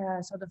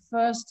 so the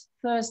first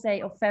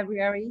Thursday of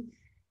February.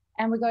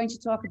 And we're going to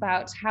talk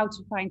about how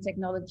to find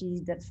technology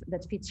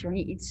that fits your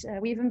needs.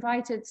 We've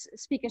invited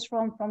speakers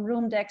from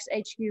Roomdex,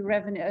 HQ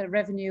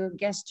Revenue,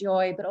 Guest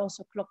Joy, but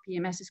also Clock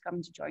PMS is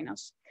coming to join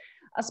us.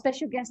 A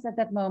special guest at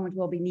that moment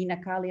will be Nina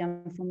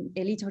Kalian from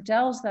Elite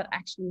Hotels that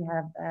actually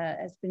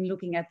has been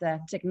looking at the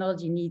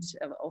technology needs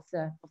of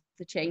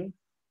the chain.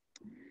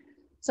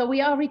 So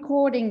we are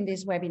recording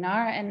this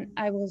webinar, and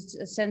I will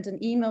send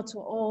an email to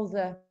all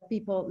the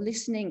people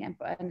listening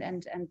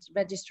and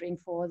registering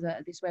for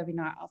this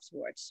webinar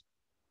afterwards.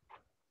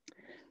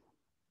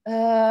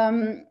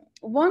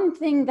 One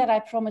thing that I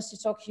promised to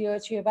talk to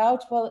you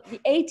about, well, the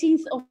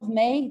 18th of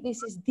May,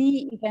 this is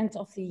the event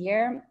of the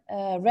year,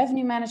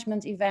 revenue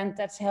management event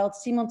that's held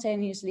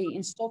simultaneously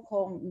in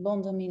Stockholm,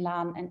 London,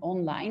 Milan, and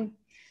online.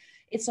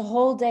 It's a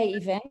whole day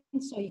event,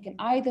 so you can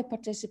either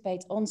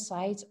participate on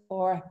site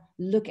or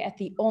look at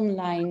the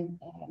online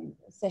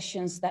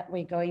sessions that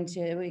we're going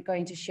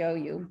to show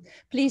you.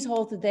 Please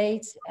hold the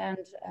date, and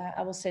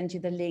I will send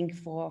you the link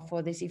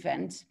for this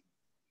event.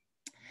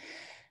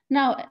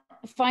 Now,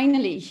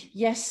 finally,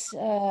 yes,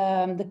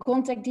 the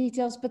contact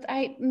details, but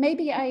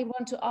maybe I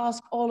want to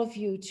ask all of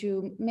you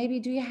to, maybe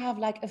do you have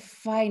like a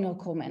final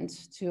comment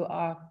to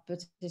our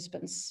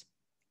participants?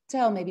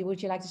 Maybe,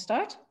 would you like to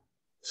start?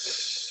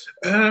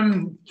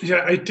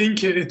 Yeah, I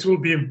think it will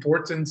be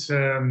important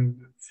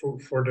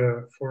for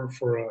the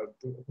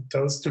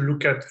hotels to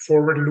look at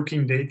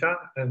forward-looking data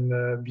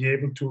and be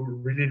able to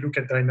really look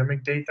at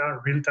dynamic data,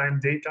 real-time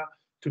data,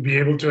 to be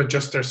able to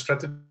adjust their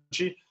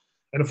strategy.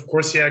 And of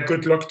course, yeah,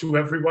 good luck to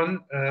everyone.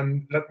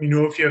 Let me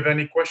know if you have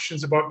any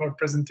questions about my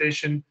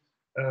presentation.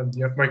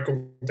 You have my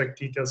contact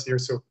details here,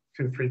 so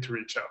feel free to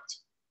reach out.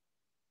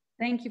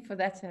 Thank you for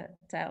that,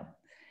 Tijl.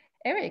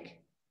 Erik?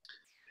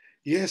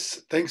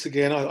 Yes, thanks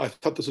again. I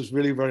thought this was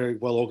really very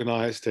well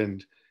organized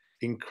and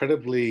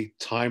incredibly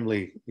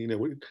timely. You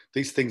know,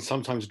 these things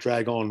sometimes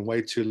drag on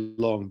way too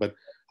long, but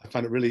I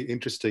found it really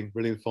interesting,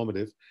 really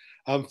informative.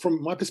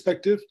 From my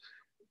perspective,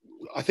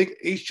 I think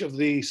each of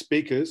the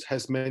speakers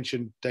has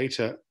mentioned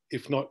data,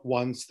 if not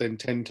once, then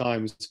 10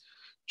 times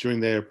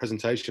during their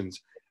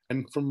presentations.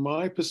 And from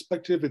my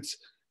perspective, it's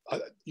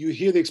you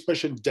hear the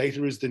expression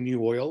data is the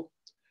new oil.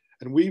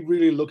 And we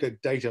really look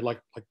at data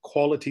like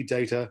quality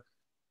data,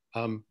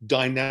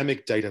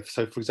 dynamic data.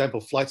 So for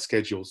example, flight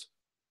schedules,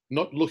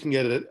 not looking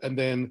at it and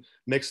then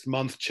next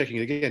month checking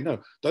it again. No,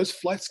 those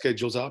flight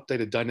schedules are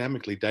updated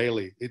dynamically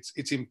daily.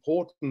 It's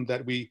important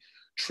that we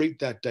treat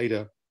that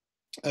data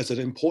as an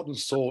important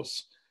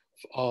source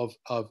of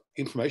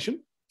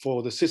information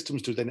for the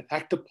systems to then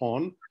act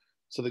upon,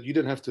 so that you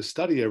don't have to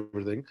study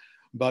everything,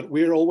 but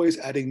we're always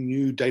adding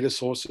new data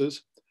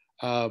sources.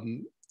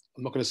 I'm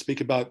not going to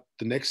speak about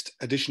the next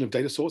edition of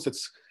data source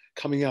that's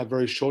coming out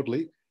very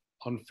shortly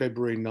on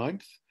February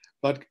 9th,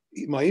 but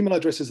my email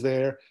address is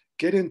there.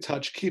 Get in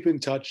touch, keep in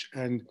touch,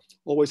 and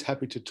always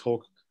happy to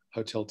talk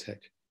hotel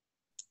tech.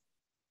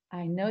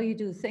 I know you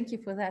do. Thank you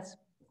for that.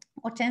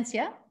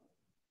 Ortensia?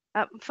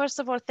 First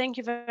of all, thank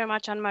you very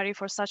much, Anne-Marie,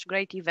 for such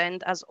great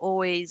event. As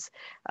always,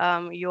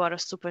 you are a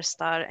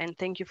superstar, and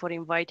thank you for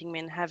inviting me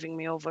and having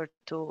me over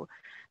to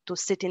to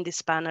sit in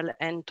this panel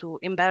and to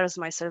embarrass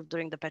myself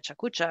during the Pecha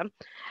Kucha,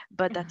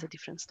 but that's a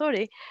different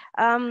story.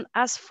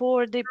 As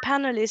for the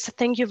panelists,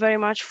 thank you very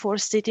much for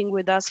sitting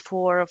with us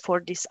for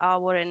this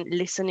hour and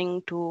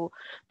listening to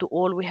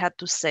all we had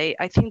to say.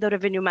 I think the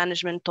revenue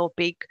management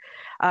topic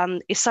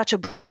is such a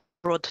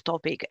broad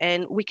topic,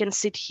 and we can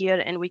sit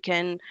here and we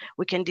can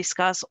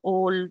discuss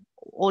all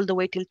the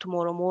way till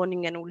tomorrow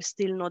morning and will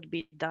still not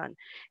be done.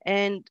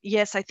 And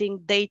yes, I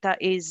think data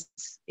is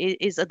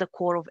at the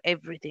core of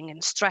everything,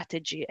 and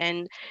strategy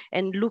and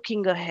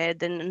looking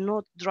ahead and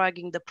not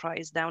dragging the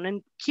price down,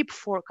 and keep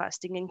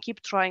forecasting and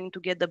keep trying to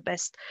get the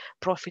best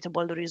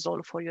profitable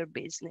result for your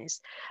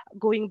business.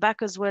 Going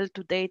back as well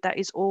to data,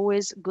 is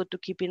always good to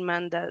keep in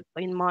mind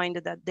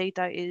that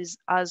data is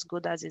as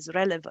good as is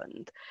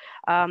relevant.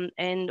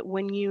 And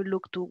when you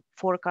look to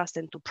forecast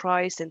and to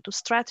price and to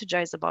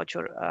strategize about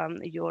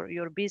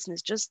your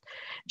business, just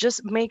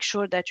make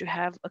sure that you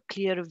have a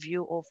clear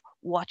view of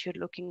what you're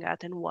looking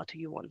at and what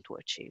you want to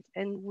achieve.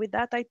 And with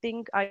that, I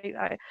think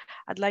I'd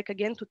like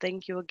again to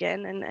thank you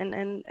again,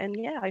 and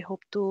yeah, I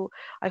hope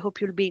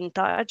you'll be in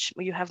touch.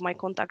 You have my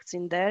contacts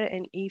in there,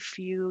 and if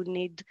you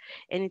need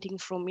anything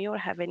from me or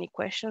have any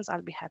questions,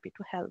 I'll be happy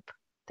to help.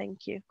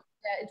 Thank you.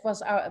 Yeah, it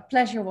was our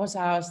pleasure was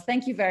ours.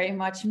 Thank you very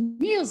much.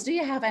 Niels, do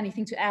you have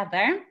anything to add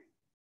there?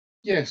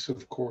 Yes,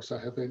 of course, I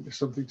have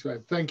something to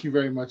add. Thank you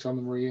very much,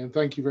 Anna-Marie, and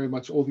thank you very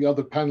much all the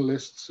other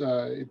panelists.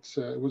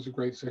 It was a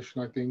great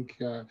session, I think,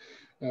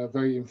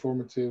 very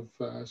informative,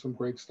 some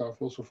great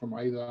stuff also from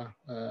Aida.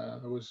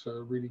 It was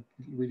really,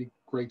 really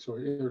great to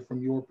hear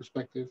from your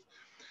perspective.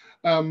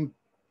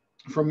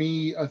 For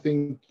me, I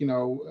think,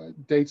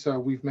 data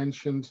we've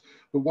mentioned,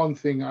 but one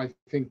thing I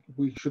think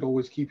we should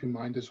always keep in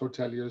mind as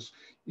hoteliers,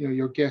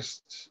 your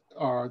guests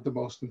are the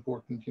most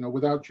important.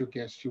 Without your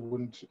guests, you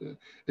wouldn't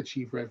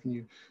achieve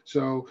revenue.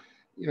 So,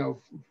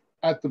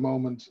 at the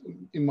moment,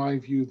 in my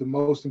view, the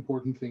most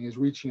important thing is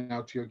reaching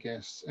out to your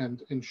guests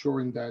and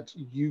ensuring that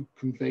you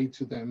convey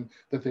to them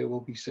that they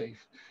will be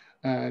safe.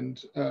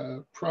 And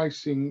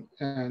pricing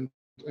and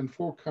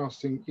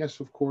forecasting, yes,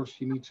 of course,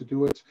 you need to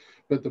do it,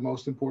 but the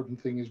most important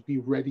thing is be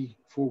ready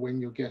for when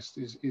your guest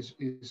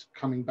is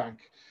coming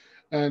back.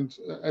 And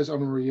as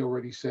Anna-Marie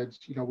already said,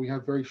 we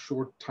have very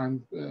short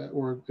time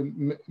or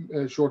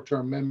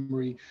short-term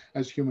memory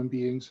as human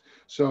beings.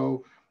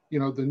 So,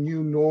 the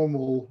new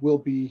normal will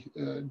be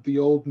the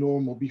old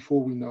normal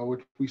before we know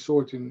it. We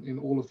saw it in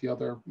all of the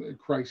other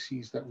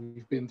crises that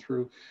we've been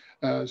through.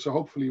 So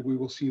hopefully we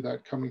will see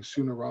that coming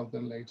sooner rather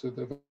than later.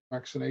 The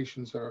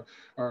vaccinations are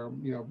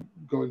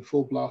going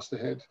full blast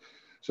ahead.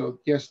 So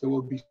yes, there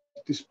will be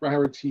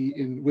disparity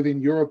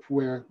within Europe,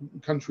 where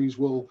countries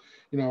will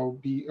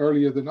be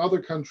earlier than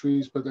other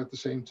countries, but at the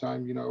same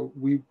time,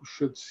 we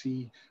should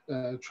see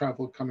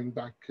travel coming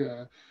back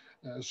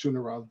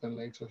sooner rather than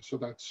later. So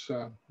that's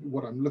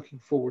what I'm looking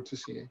forward to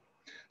seeing.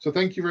 So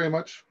thank you very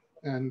much,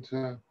 and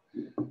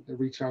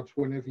reach out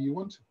whenever you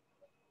want to.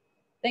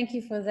 Thank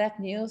you for that,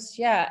 Niels.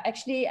 Yeah,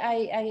 actually,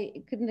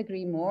 I couldn't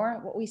agree more.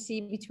 What we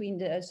see between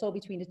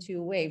the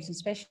two waves,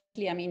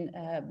 especially, I mean,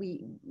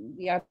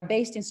 we are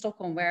based in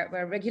Stockholm,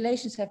 where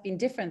regulations have been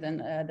different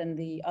than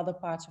the other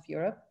parts of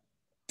Europe,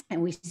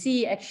 and we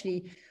see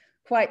actually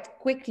quite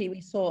quickly, we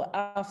saw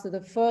after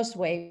the first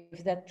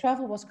wave that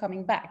travel was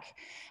coming back.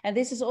 And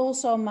this is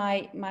also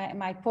my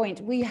point.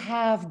 We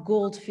have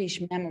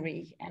goldfish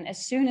memory. And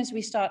as soon as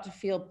we start to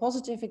feel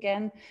positive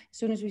again, as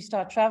soon as we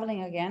start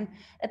traveling again,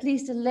 at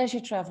least the leisure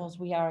travels,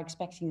 we are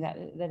expecting that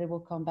it will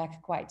come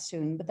back quite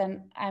soon. But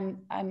then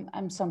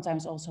I'm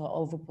sometimes also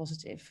over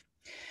positive.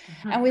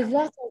 Mm-hmm. And with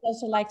that, I'd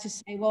also like to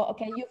say, well,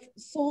 okay, you've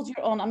soldiered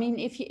on. I mean,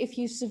 if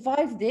you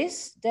survive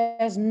this,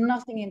 there's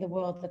nothing in the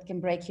world that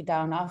can break you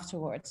down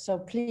afterwards. So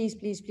please,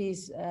 please,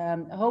 please,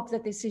 hope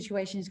that this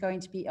situation is going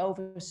to be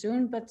over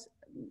soon, but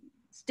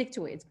stick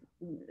to it.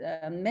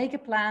 Make a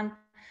plan,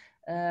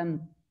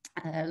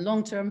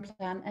 long-term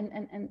plan,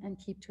 and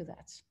keep to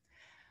that.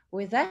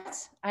 With that,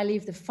 I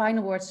leave the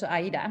final words to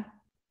Aida.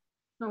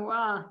 Oh,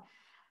 wow.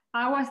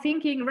 I was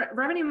thinking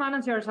revenue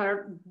managers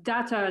are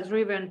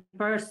data-driven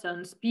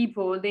persons,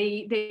 people.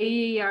 They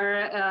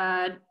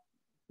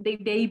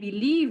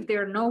believe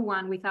they're no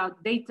one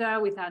without data,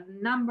 without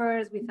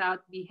numbers,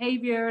 without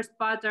behaviors,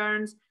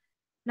 patterns.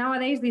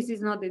 Nowadays, this is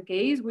not the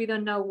case. We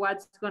don't know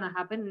what's going to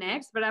happen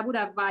next, but I would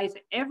advise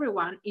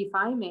everyone, if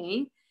I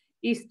may,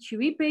 is to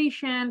be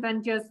patient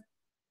and just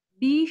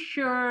be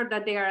sure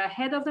that they are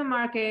ahead of the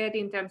market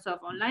in terms of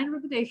online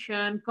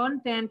reputation,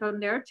 content on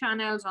their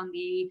channels, on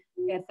the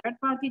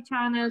third-party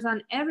channels,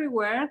 and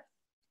everywhere.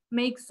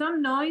 Make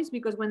some noise,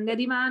 because when the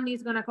demand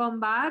is going to come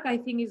back, I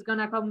think it's going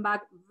to come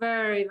back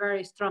very,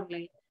 very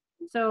strongly.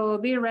 So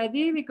be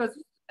ready, because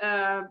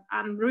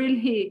I'm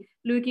really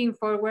looking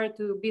forward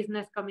to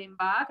business coming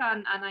back,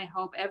 and I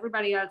hope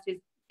everybody else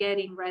is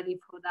getting ready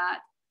for that.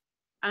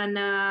 And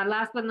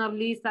last but not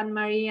least,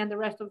 Anne-Marie and the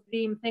rest of the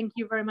team, thank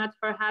you very much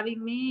for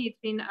having me. It's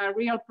been a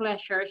real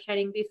pleasure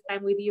sharing this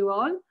time with you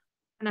all.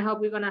 And I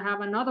hope we're going to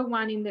have another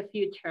one in the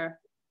future.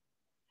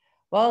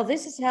 Well,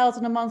 this is held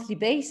on a monthly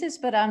basis,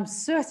 but I'm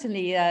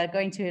certainly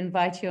going to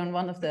invite you on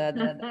one of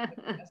the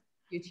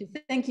future.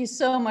 Thank you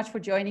so much for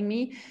joining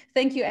me.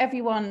 Thank you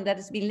everyone that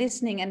has been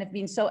listening and have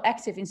been so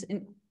active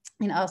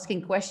in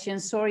asking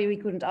questions. Sorry we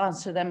couldn't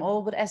answer them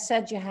all, but as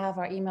said, you have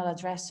our email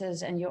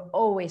addresses and you're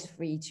always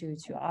free to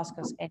ask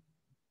us anything.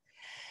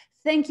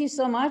 Thank you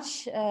so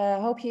much.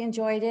 Hope you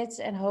enjoyed it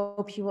and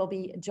hope you will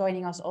be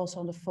joining us also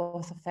on the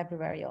 4th of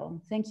February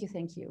on. Thank you,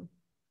 thank you.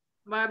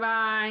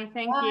 Bye-bye,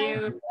 thank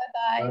you.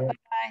 Bye-bye,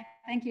 bye-bye.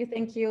 Thank you,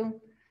 thank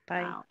you.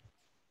 Bye. Wow.